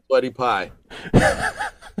 Eat a sweaty pie.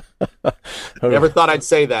 Never thought I'd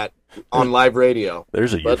say that on live radio.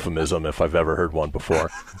 There's a euphemism if I've ever heard one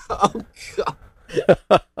before. Oh, God.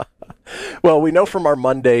 Well, we know from our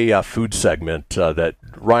Monday food segment that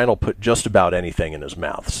Ryan will put just about anything in his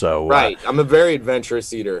mouth. So right. I'm a very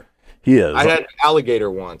adventurous eater. He is. I had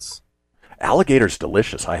alligator once. Alligator's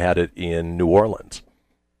delicious. I had it in New Orleans.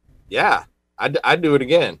 Yeah. I'd do it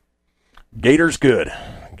again. Gator's good.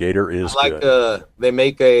 Gator is good. They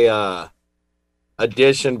make a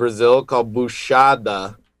dish in Brazil called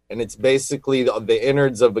buchada, and it's basically the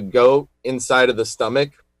innards of a goat inside of the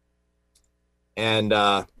stomach. And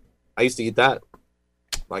I used to eat that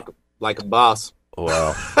like a boss.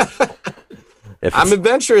 Wow. I'm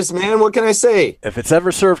adventurous, man. What can I say? If it's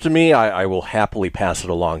ever served to me, I will happily pass it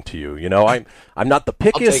along to you. You know, I'm not the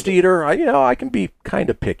pickiest eater. I can be kind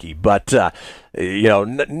of picky, but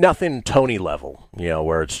nothing Tony level.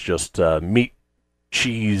 Where it's just meat,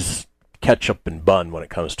 cheese, ketchup, and bun when it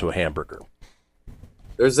comes to a hamburger.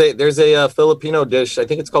 There's a Filipino dish. I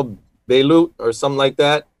think it's called belut or something like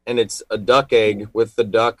that, and it's a duck egg with the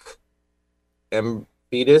duck and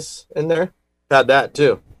fetus in there. Had that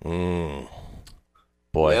too.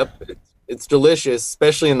 Boy. Yep, it's delicious,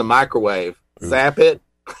 especially in the microwave. Zap it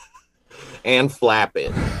and flap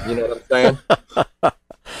it. You know what I'm saying?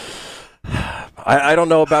 I don't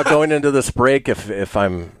know about going into this break if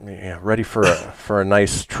I'm ready for a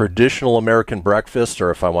nice traditional American breakfast,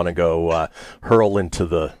 or if I want to go hurl into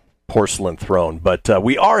the porcelain throne. But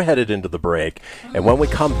we are headed into the break, and when we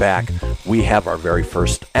come back, we have our very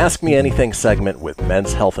first Ask Me Anything segment with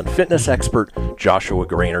men's health and fitness expert Joshua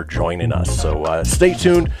Graner joining us. So stay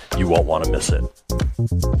tuned. You won't want to miss it.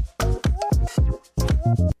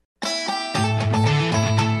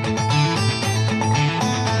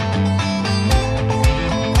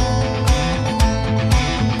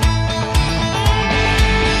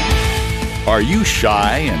 Are you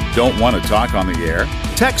shy and don't want to talk on the air?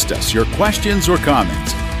 Text us your questions or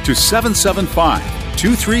comments to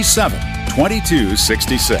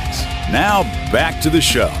 775-237-2266. Now back to the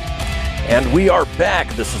show. And we are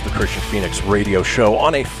back. This is the Christian Phoenix Radio Show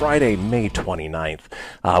on a Friday, May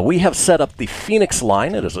 29th. We have set up the Phoenix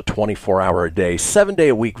line. It is a 24-hour-a-day,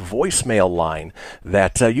 7-day-a-week voicemail line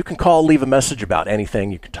that you can call, leave a message about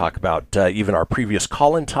anything. You can talk about even our previous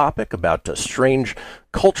call-in topic about strange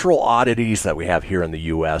cultural oddities that we have here in the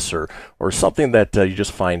U.S. or something that you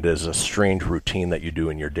just find as a strange routine that you do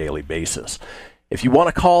in your daily basis. If you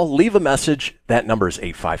want to call, leave a message. That number is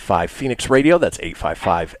 855-PHOENIX-RADIO. That's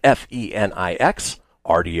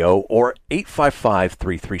 855-FENIX-RDO or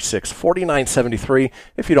 855-336-4973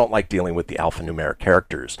 if you don't like dealing with the alphanumeric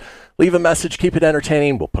characters. Leave a message, keep it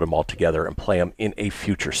entertaining. We'll put them all together and play them in a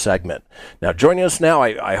future segment. Now, joining us now,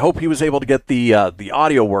 I hope he was able to get the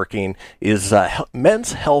audio working, is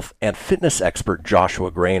men's health and fitness expert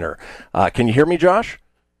Joshua Graner. Can you hear me, Josh?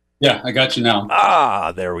 Yeah, I got you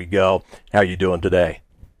now. There we go. How are you doing today?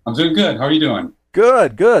 I'm doing good. How are you doing?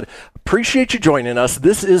 Good, good. Appreciate you joining us.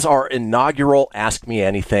 This is our inaugural Ask Me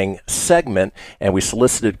Anything segment, and we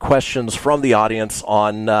solicited questions from the audience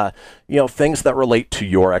on, things that relate to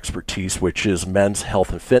your expertise, which is men's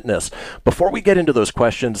health and fitness. Before we get into those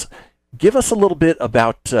questions, give us a little bit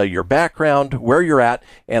about your background, where you're at,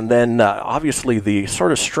 and then obviously the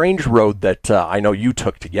sort of strange road that I know you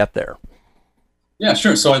took to get there. Yeah,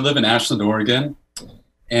 sure. So I live in Ashland, Oregon.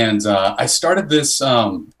 And I started this,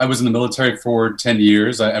 I was in the military for 10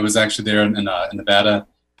 years. I was actually there in Nevada,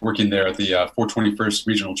 working there at the 421st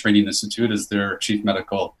Regional Training Institute as their chief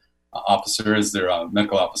medical officer, as their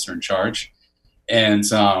medical officer in charge. And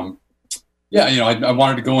I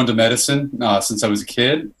wanted to go into medicine since I was a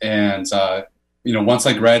kid. And, once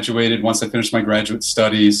I graduated, once I finished my graduate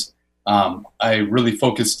studies, I really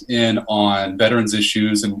focused in on veterans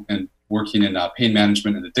issues and working in pain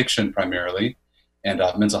management and addiction primarily, and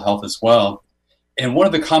mental health as well. And one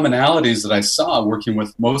of the commonalities that I saw working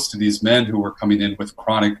with most of these men who were coming in with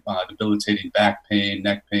chronic debilitating back pain,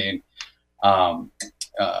 neck pain, and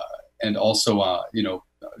also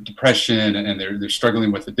depression, and they're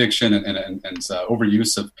struggling with addiction and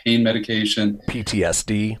overuse of pain medication,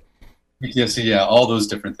 PTSD, yeah, all those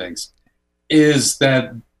different things, is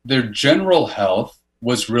that their general health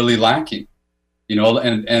was really lacking.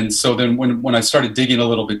 And so then when I started digging a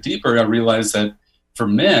little bit deeper, I realized that for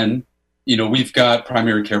men, we've got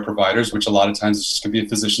primary care providers, which a lot of times is just going to be a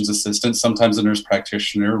physician's assistant, sometimes a nurse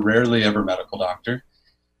practitioner, rarely ever medical doctor.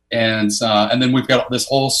 And then we've got this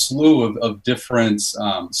whole slew of different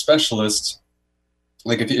specialists.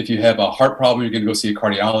 Like if you have a heart problem, you're going to go see a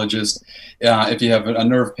cardiologist. If you have a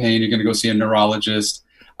nerve pain, you're going to go see a neurologist.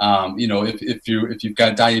 If you've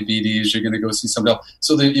got diabetes, you're going to go see somebody else.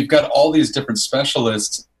 So you've got all these different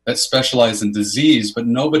specialists that specialize in disease, but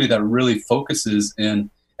nobody that really focuses in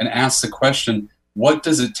and asks the question, what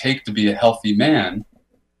does it take to be a healthy man,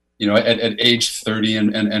 at age 30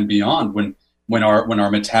 and beyond, when our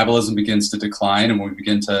metabolism begins to decline and when we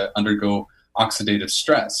begin to undergo oxidative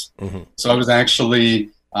stress. Mm-hmm. So I was actually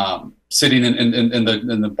sitting in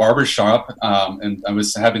the barber shop, and I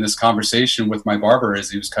was having this conversation with my barber as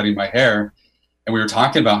he was cutting my hair, and we were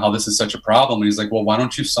talking about how this is such a problem. And he's like, well, why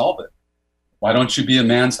don't you solve it? Why don't you be a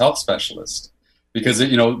man's health specialist? Because,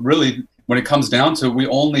 really, when it comes down to it, we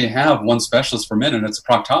only have one specialist for men, and it's a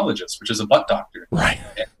proctologist, which is a butt doctor. Right.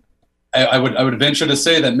 I would venture to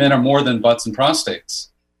say that men are more than butts and prostates.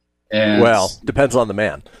 And well, depends on the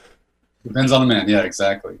man. Depends on the man. Yeah,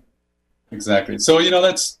 exactly. So,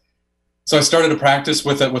 so I started a practice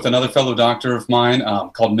with another fellow doctor of mine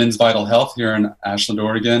called Men's Vital Health here in Ashland,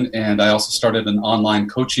 Oregon. And I also started an online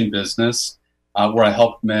coaching business where I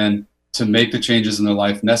help men to make the changes in their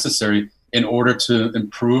life necessary in order to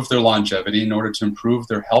improve their longevity, in order to improve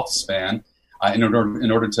their health span, in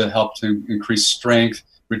order to help to increase strength,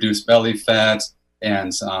 reduce belly fat,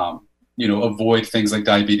 and avoid things like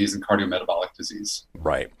diabetes and cardiometabolic disease.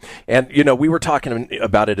 Right. And, we were talking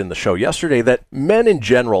about it in the show yesterday that men in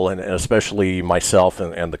general, and especially myself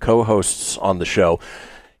and the co-hosts on the show,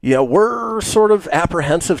 we're sort of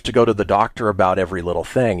apprehensive to go to the doctor about every little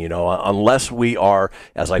thing, unless we are,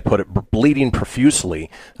 as I put it, bleeding profusely.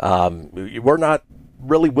 We're not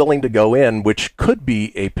really willing to go in, which could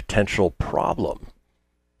be a potential problem.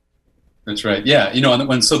 That's right. Yeah.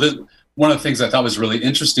 One of the things I thought was really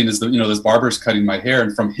interesting is that, this barber's cutting my hair,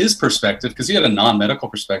 and from his perspective, because he had a non-medical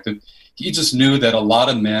perspective, he just knew that a lot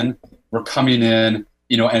of men were coming in,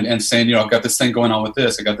 and saying, I've got this thing going on with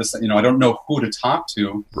this. I got this, I don't know who to talk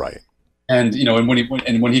to. Right. And,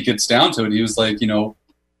 and when he gets down to it, he was like,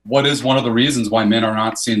 what is one of the reasons why men are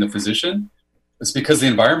not seeing the physician? It's because the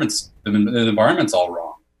environment's all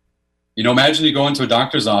wrong. Imagine you go into a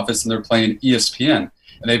doctor's office and they're playing ESPN,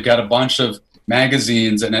 and they've got a bunch of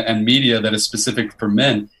magazines and media that is specific for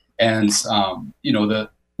men. And,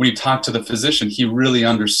 when you talk to the physician, he really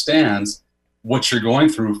understands what you're going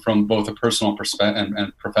through from both a personal perspective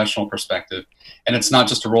and professional perspective. And it's not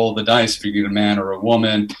just a roll of the dice if you get a man or a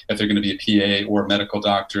woman, if they're going to be a PA or a medical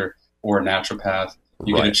doctor or a naturopath.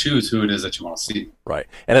 You get to choose who it is that you want to see. Right.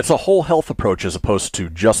 And it's a whole health approach as opposed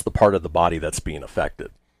to just the part of the body that's being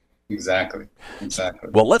affected. Exactly.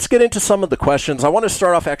 Well, let's get into some of the questions. I want to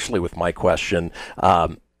start off actually with my question.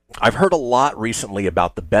 I've heard a lot recently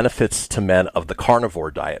about the benefits to men of the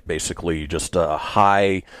carnivore diet, basically just a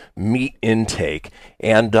high meat intake.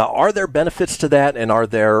 And are there benefits to that, and are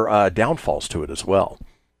there downfalls to it as well?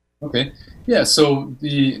 Okay. Yeah. So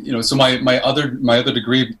my other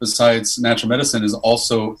degree besides natural medicine is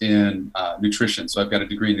also in nutrition. So I've got a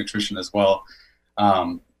degree in nutrition as well.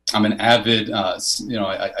 I'm an avid, I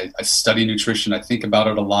study nutrition. I think about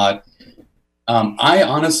it a lot. I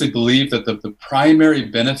honestly believe that the primary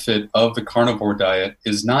benefit of the carnivore diet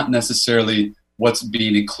is not necessarily what's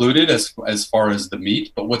being included as far as the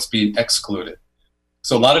meat, but what's being excluded.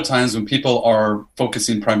 So a lot of times when people are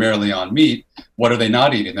focusing primarily on meat, what are they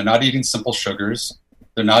not eating? They're not eating simple sugars.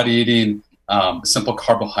 They're not eating simple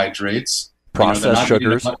carbohydrates. Processed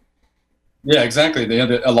sugars. Yeah, exactly.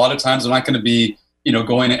 A lot of times they're not going to be,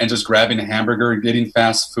 going and just grabbing a hamburger and getting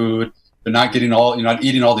fast food. They're not getting you're not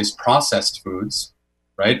eating all these processed foods,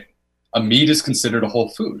 right? A meat is considered a whole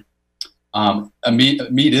food.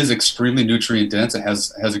 Meat is extremely nutrient dense. It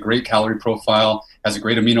has a great calorie profile, has a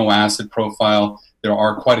great amino acid profile. There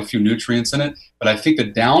are quite a few nutrients in it, but I think the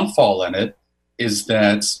downfall in it is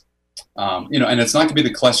that, and it's not going to be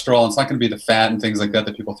the cholesterol, it's not going to be the fat and things like that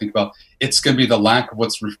people think about. It's going to be the lack of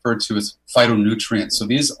what's referred to as phytonutrients. So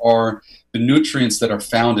these are the nutrients that are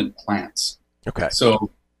found in plants. Okay.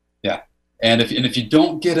 So, yeah. And if you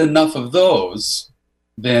don't get enough of those,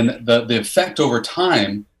 then the effect over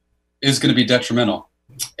time is going to be detrimental.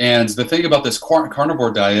 And the thing about this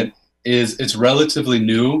carnivore diet is it's relatively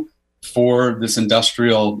new for this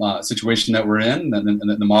industrial situation that we're in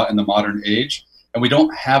the modern age. And we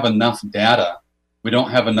don't have enough data. We don't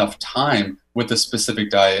have enough time with the specific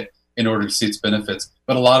diet in order to see its benefits.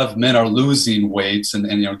 But a lot of men are losing weight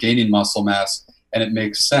and gaining muscle mass, and it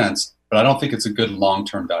makes sense. But I don't think it's a good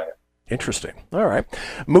long-term diet. Interesting. All right.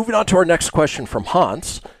 Moving on to our next question from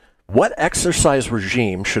Hans. What exercise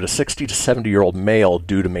regime should a 60 to 70-year-old male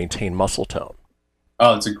do to maintain muscle tone?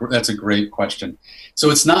 Oh, that's a great question. So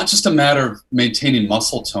it's not just a matter of maintaining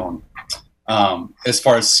muscle tone. As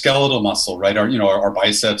far as skeletal muscle, right? Our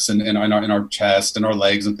biceps and our chest and our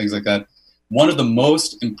legs and things like that. One of the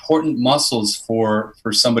most important muscles for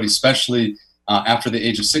somebody, especially after the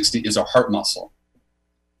age of 60, is our heart muscle.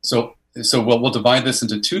 So we'll divide this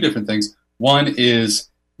into two different things. One is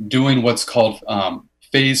doing what's called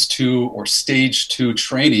phase 2 or stage 2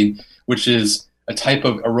 training, which is a type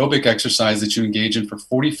of aerobic exercise that you engage in for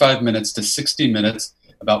 45 minutes to 60 minutes,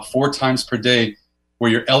 about 4 times per day,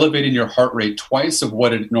 where you're elevating your heart rate twice of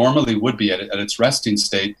what it normally would be at its resting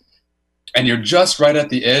state. And you're just right at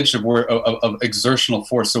the edge of exertional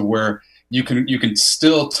force, so where you can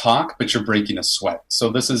still talk, but you're breaking a sweat. So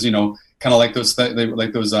this is, kind of like those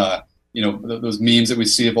memes that we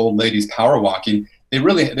see of old ladies power walking. They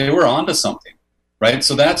were onto something. Right,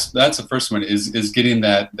 so that's the first one is getting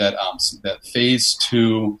that phase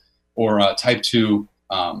 2 or type 2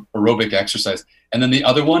 aerobic exercise, and then the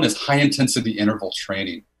other one is high intensity interval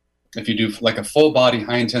training. If you do like a full body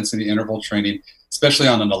high intensity interval training, especially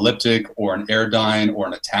on an elliptic or an airdyne or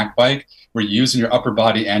an attack bike, where you're using your upper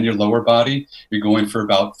body and your lower body, you're going for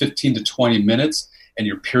about 15 to 20 minutes, and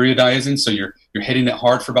you're periodizing, so you're hitting it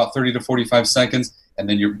hard for about 30 to 45 seconds, and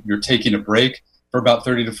then you're taking a break for about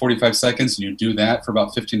 30 to 45 seconds, and you do that for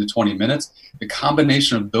about 15 to 20 minutes. The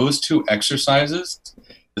combination of those two exercises,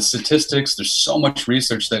 the statistics, there's so much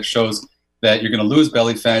research that shows that you're going to lose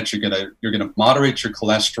belly fat, you're going to moderate your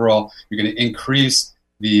cholesterol, you're going to increase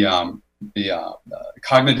the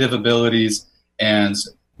cognitive abilities, and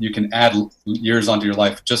you can add years onto your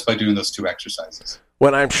life just by doing those two exercises.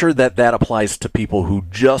 Well, I'm sure that applies to people who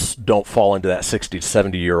just don't fall into that 60 to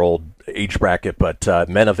 70-year-old age bracket, but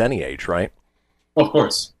men of any age, right? Of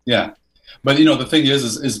course, yeah. But the thing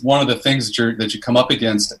is one of the things that you come up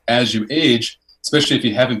against as you age, especially if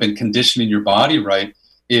you haven't been conditioning your body right,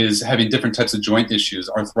 is having different types of joint issues,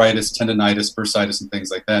 arthritis, tendonitis, bursitis, and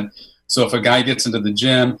things like that. So if a guy gets into the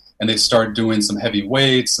gym and they start doing some heavy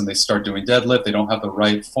weights and they start doing deadlift, they don't have the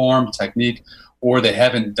right form, technique, or they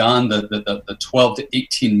haven't done the 12 to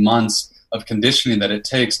 18 months of conditioning that it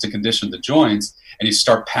takes to condition the joints, and you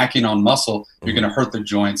start packing on muscle, you're going to hurt the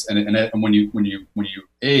joints. And when you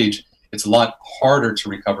age, it's a lot harder to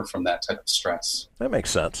recover from that type of stress. That makes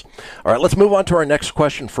sense. All right, let's move on to our next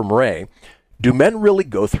question from Ray. Do men really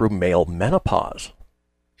go through male menopause?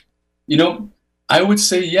 I would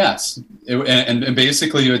say yes. And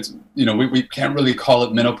basically, it's, we can't really call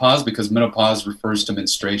it menopause because menopause refers to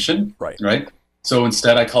menstruation. Right. So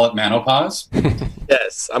instead, I call it manopause.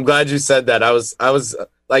 Yes, I'm glad you said that. I was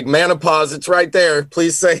like, menopause, it's right there.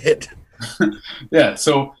 Please say it. Yeah.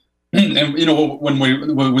 So, and when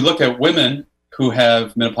we look at women who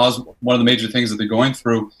have menopause, one of the major things that they're going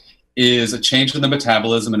through is a change in the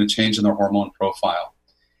metabolism and a change in their hormone profile.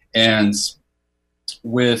 And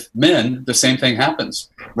with men, the same thing happens.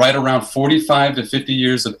 Right around 45 to 50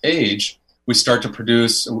 years of age, we start to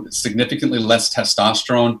produce significantly less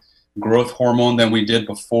testosterone, growth hormone than we did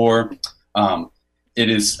before. It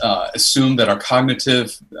is assumed that our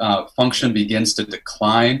cognitive function begins to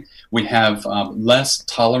decline. We have less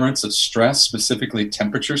tolerance of stress, specifically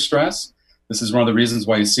temperature stress. This is one of the reasons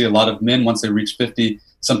why you see a lot of men, once they reach 50,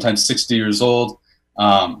 sometimes 60 years old,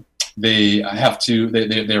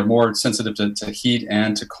 they're more sensitive to heat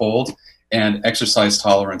and to cold, and exercise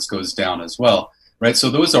tolerance goes down as well, right? So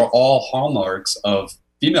those are all hallmarks of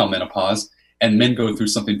female menopause, and men go through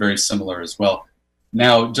something very similar as well.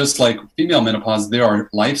 Now, just like female menopause, there are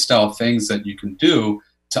lifestyle things that you can do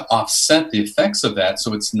to offset the effects of that,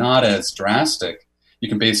 so it's not as drastic. You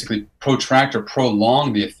can basically protract or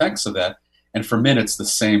prolong the effects of that, and for men, it's the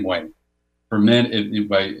same way. For men,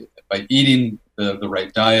 by eating the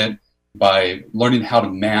right diet, by learning how to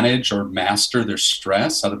manage or master their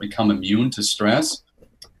stress, how to become immune to stress,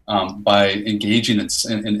 by engaging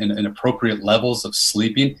in appropriate levels of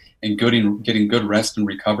sleeping and getting good rest and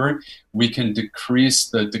recovery, we can decrease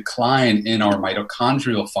the decline in our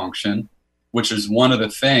mitochondrial function, which is one of the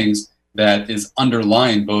things that is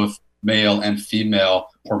underlying both male and female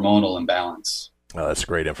hormonal imbalance. Oh, that's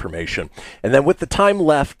great information. And then with the time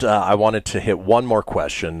left, I wanted to hit one more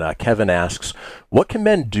question. Kevin asks, what can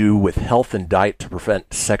men do with health and diet to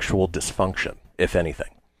prevent sexual dysfunction, if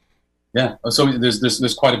anything? Yeah, so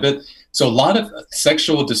there's quite a bit. So a lot of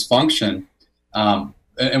sexual dysfunction, and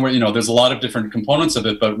there's a lot of different components of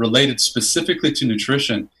it, but related specifically to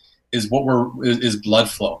nutrition is is blood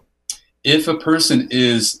flow. If a person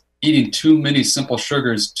is eating too many simple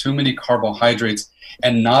sugars, too many carbohydrates,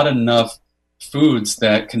 and not enough foods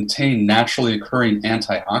that contain naturally occurring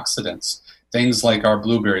antioxidants, things like our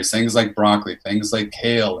blueberries, things like broccoli, things like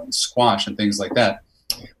kale and squash and things like that,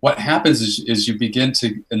 what happens is you begin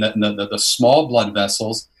to, in the small blood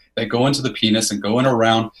vessels that go into the penis and go in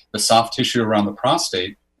around the soft tissue around the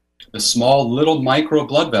prostate, the small little micro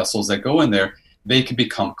blood vessels that go in there, they can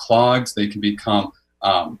become clogged, they can become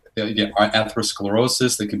they get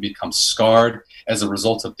atherosclerosis, they can become scarred as a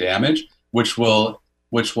result of damage, which will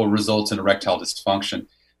result in erectile dysfunction.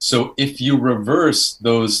 So if you reverse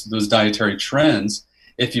those dietary trends,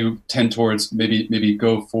 if you tend towards maybe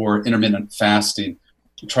go for intermittent fasting,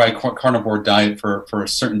 try a carnivore diet for a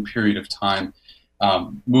certain period of time,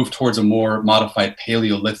 move towards a more modified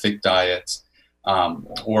Paleolithic diet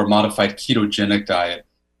or modified ketogenic diet,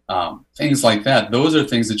 things like that. Those are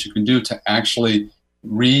things that you can do to actually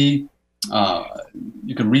you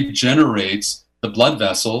can regenerate the blood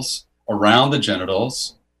vessels around the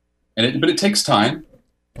genitals, but it takes time.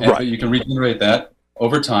 Right. But you can regenerate that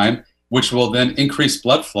over time, which will then increase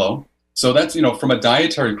blood flow. So that's, from a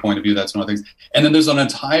dietary point of view, that's one of the things. And then there's an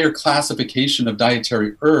entire classification of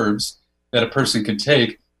dietary herbs that a person can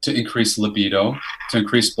take to increase libido, to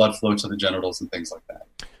increase blood flow to the genitals and things like that.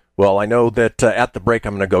 Well, I know that at the break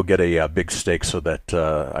I'm going to go get a big steak so that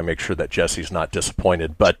I make sure that Jesse's not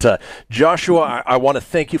disappointed. But Joshua, I want to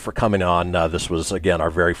thank you for coming on. This was, again,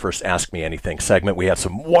 our very first Ask Me Anything segment. We had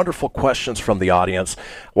some wonderful questions from the audience.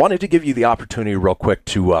 Wanted to give you the opportunity real quick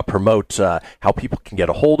to promote how people can get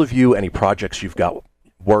a hold of you, any projects you've got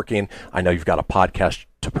working. I know you've got a podcast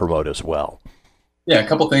to promote as well. Yeah, a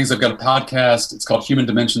couple things. I've got a podcast. It's called Human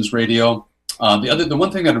Dimensions Radio. The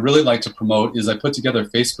one thing I'd really like to promote is I put together a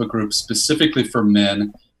Facebook group specifically for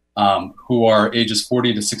men who are ages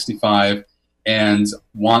 40 to 65 and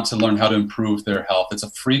want to learn how to improve their health. It's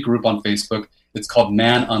a free group on Facebook. It's called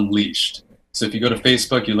Man Unleashed. So if you go to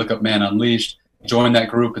Facebook, you look up Man Unleashed, join that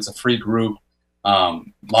group. It's a free group. A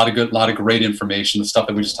lot of great information. The stuff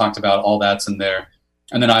that we just talked about, all that's in there.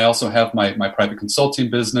 And then I also have my private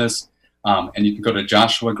consulting business, and you can go to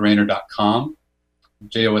joshuagraner.com.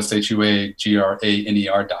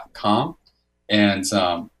 JOSHUAGRANER.com, and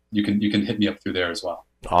you can hit me up through there as well.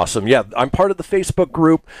 Awesome. Yeah, I'm part of the Facebook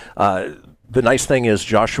group. The nice thing is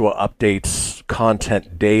Joshua updates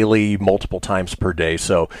content daily, multiple times per day,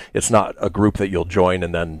 so it's not a group that you'll join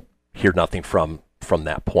and then hear nothing from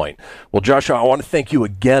that point. Well, Joshua, I want to thank you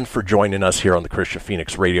again for joining us here on the Christian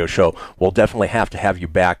Phoenix Radio Show. We'll definitely have to have you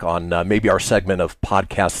back on maybe our segment of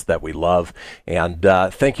podcasts that we love, and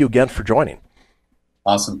thank you again for joining.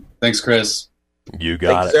 Awesome. Thanks, Chris. You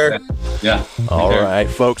got it. Sir. Yeah. All right,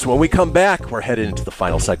 folks. When we come back, we're headed into the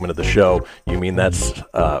final segment of the show. You mean that's,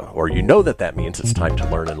 or you know that means it's time to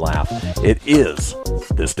learn and laugh. It is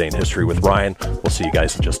This Day in History with Ryan. We'll see you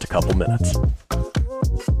guys in just a couple minutes.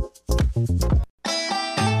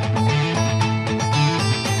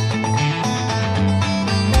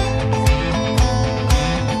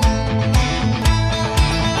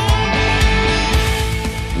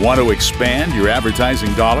 Want to expand your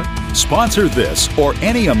advertising dollar? Sponsor this or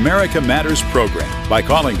any America Matters program by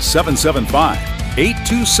calling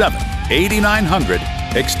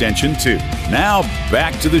 775-827-8900, extension 2. Now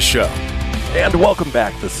back to the show. And welcome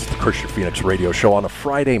back. This is the Christian Phoenix Radio Show on a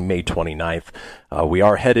Friday, May 29th. We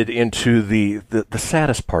are headed into the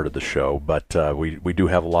saddest part of the show, but we do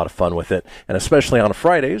have a lot of fun with it, and especially on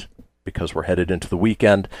Fridays, because we're headed into the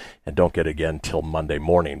weekend and don't get again till Monday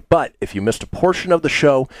morning. But if you missed a portion of the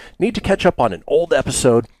show, need to catch up on an old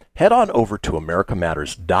episode, head on over to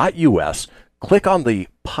americamatters.us, click on the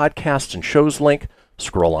podcasts and shows link,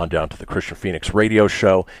 scroll on down to the Christian Phoenix Radio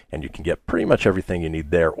Show, and you can get pretty much everything you need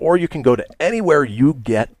there. Or you can go to anywhere you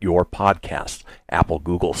get your podcasts. Apple,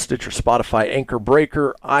 Google, Stitcher, Spotify, Anchor,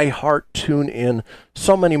 Breaker, iHeart, TuneIn,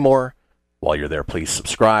 so many more. While you're there, please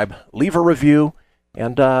subscribe, leave a review,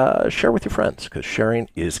 and share with your friends, because sharing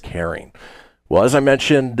is caring. Well, as I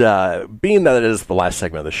mentioned, being that it is the last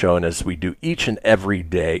segment of the show, and as we do each and every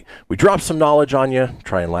day, we drop some knowledge on you,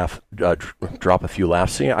 try and drop a few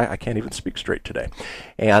laughs. See, I can't even speak straight today.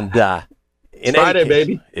 And it's Friday,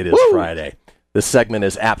 baby. It is Friday. This segment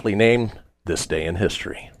is aptly named This Day in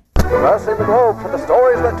History. Crossing the globe for the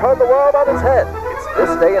stories that turn the world on its head. It's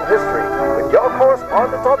This Day in History with your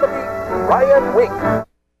correspondent on the beat, Ryan Wink.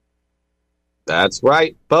 That's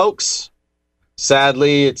right, folks.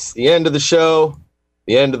 Sadly, it's the end of the show,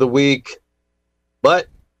 the end of the week, but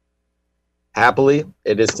happily,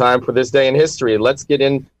 it is time for This Day in History. Let's get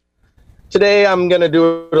in. Today, I'm going to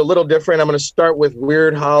do it a little different. I'm going to start with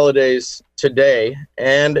weird holidays today.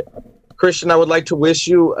 And, Christian, I would like to wish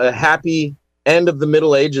you a happy end of the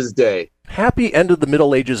Middle Ages Day. Happy end of the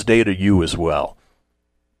Middle Ages Day to you as well.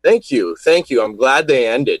 Thank you. Thank you. I'm glad they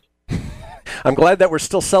ended. I'm glad that we're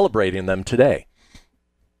still celebrating them today.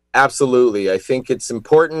 Absolutely. I think it's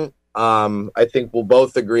important. I think we'll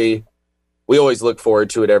both agree. We always look forward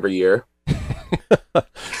to it every year.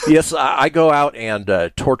 Yes, I go out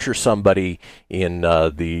and torture somebody in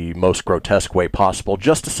the most grotesque way possible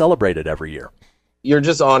just to celebrate it every year. You're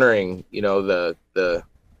just honoring, the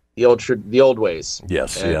old ways.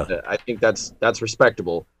 Yes, and, yeah. I think that's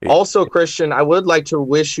respectable. Also, Christian, I would like to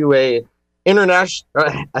wish you a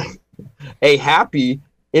happy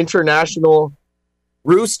International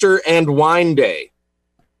Rooster and Wine Day.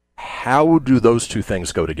 How do those two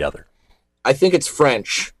things go together? I think it's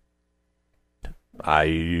French.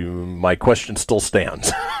 My question still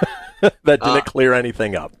stands. That didn't clear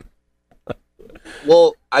anything up.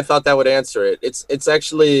 Well, I thought that would answer it. It's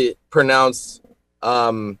actually pronounced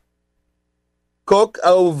coq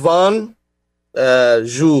au vin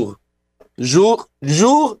jour. Jour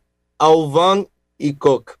au vin et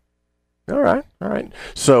coq. All right.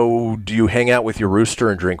 So, do you hang out with your rooster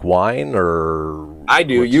and drink wine, or? I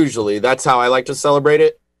do, usually. That's how I like to celebrate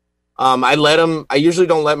it. I let him. I usually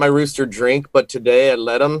don't let my rooster drink, but today I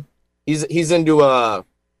let him. He's into a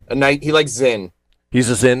night. He likes Zen. He's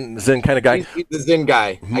a Zen kind of guy. He's a Zen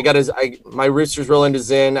guy. Mm-hmm. My rooster's real into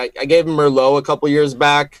Zen. I gave him Merlot a couple years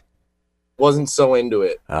back. Wasn't so into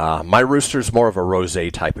it. My rooster's more of a rosé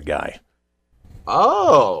type of guy.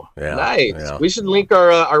 Oh, yeah, nice. Yeah. We should link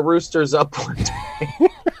our roosters up one day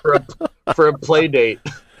for a play date.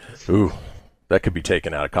 Ooh, that could be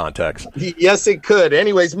taken out of context. Yes, it could.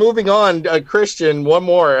 Anyways, moving on. Christian, one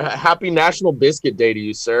more. Happy National Biscuit Day to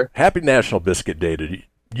you, sir. Happy National Biscuit Day to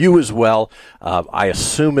you as well. I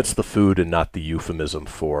assume it's the food and not the euphemism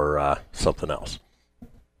for something else.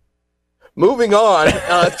 Moving on.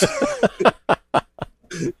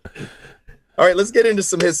 All right, let's get into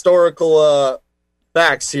some historical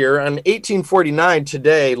facts here. On 1849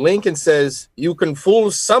 today, Lincoln says, "You can fool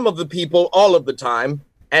some of the people all of the time,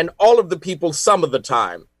 and all of the people some of the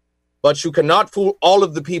time. But you cannot fool all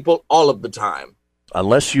of the people all of the time."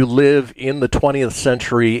 Unless you live in the 20th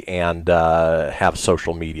century and have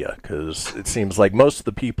social media, because it seems like most of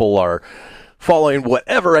the people are following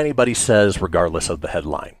whatever anybody says, regardless of the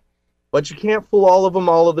headline. But you can't fool all of them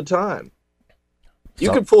all of the time.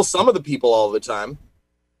 You can fool some of the people all the time.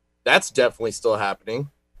 That's definitely still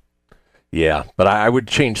happening. Yeah, but I would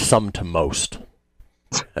change some to most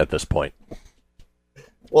at this point.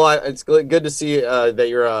 Well, it's good to see that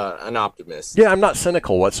you're an optimist. Yeah, I'm not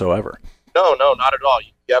cynical whatsoever. No, not at all.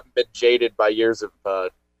 You haven't been jaded by years of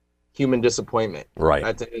human disappointment.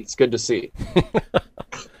 Right. It's good to see.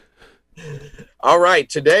 All right.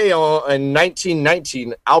 Today, in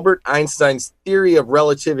 1919, Albert Einstein's theory of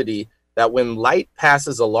relativity that when light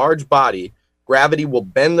passes a large body, gravity will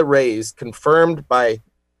bend the rays, confirmed by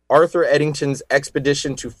Arthur Eddington's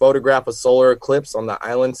expedition to photograph a solar eclipse on the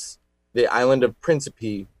island of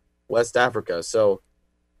Principe, West Africa. So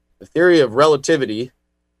the theory of relativity,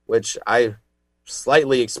 which I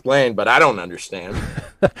slightly explained, but I don't understand.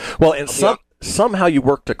 Well, and somehow you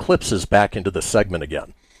worked eclipses back into the segment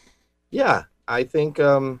again. Yeah, I think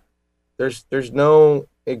there's no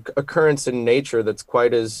occurrence in nature that's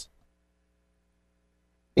quite as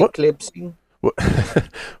Eclipsing.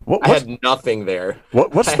 I had nothing there.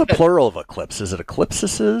 What's the plural of eclipse? Is it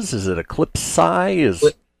eclipses? Is it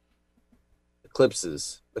eclipsi?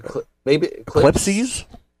 Eclipses. Maybe eclipses?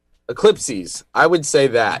 Eclipses. I would say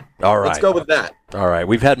that. All right. Let's go with that. All right.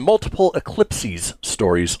 We've had multiple eclipses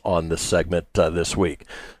stories on this segment this week.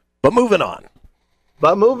 But moving on.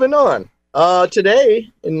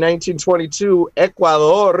 Today, in 1922,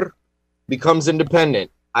 Ecuador becomes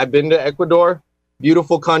independent. I've been to Ecuador.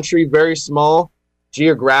 Beautiful country, very small,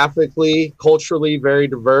 geographically, culturally very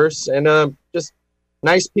diverse, and just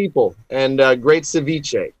nice people and great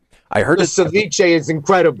ceviche. I heard the ceviche is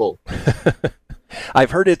incredible.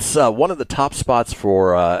 I've heard it's one of the top spots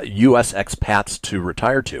for U.S. expats to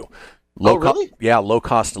retire to. Really? Yeah, low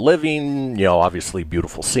cost of living. Obviously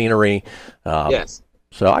beautiful scenery. Yes.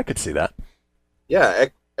 So I could see that. Yeah,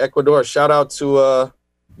 Ecuador. Shout out to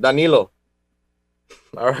Danilo.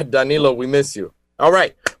 All right, Danilo, we miss you. All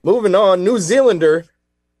right, moving on. New Zealander.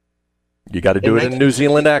 You got to do it in a New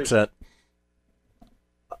Zealand accent.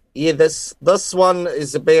 Yeah, this one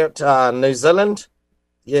is about New Zealand.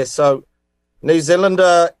 Yeah, so New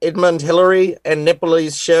Zealander Edmund Hillary and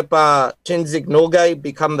Nepalese Sherpa Tenzing Norgay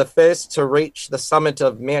become the first to reach the summit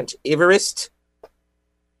of Mount Everest.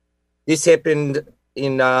 This happened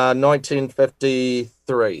in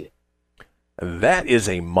 1953. That is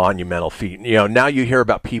a monumental feat. Now you hear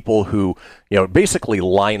about people who, basically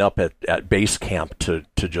line up at base camp to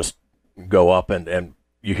just go up, and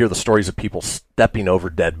you hear the stories of people stepping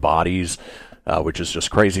over dead bodies, which is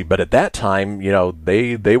just crazy. But at that time,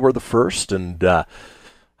 they were the first, and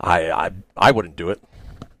I wouldn't do it.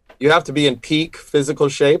 You have to be in peak physical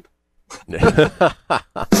shape. Oh,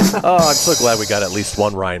 I'm so glad we got at least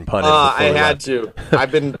one Ryan pun in. I had to.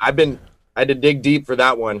 I had to dig deep for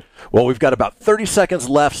that one. Well, we've got about 30 seconds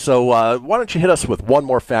left, so why don't you hit us with one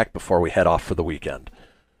more fact before we head off for the weekend?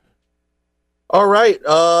 All right.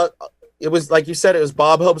 It was, like you said, it was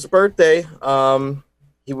Bob Hope's birthday.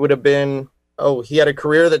 He would have been, he had a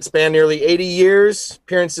career that spanned nearly 80 years,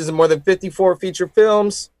 appearances in more than 54 feature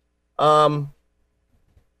films.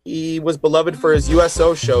 He was beloved for his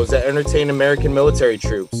USO shows that entertained American military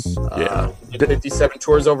troops. He did 57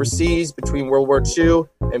 tours overseas between World War II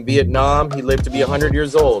and Vietnam. He lived to be 100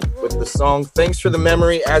 years old with the song Thanks for the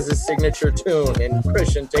Memory as his signature tune. And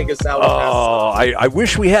Christian, take us out with that song. I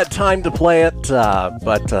wish we had time to play it,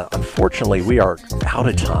 but unfortunately we are out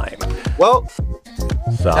of time. Well,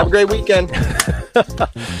 have a great weekend.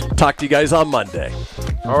 Talk to you guys on Monday.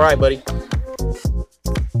 All right, buddy.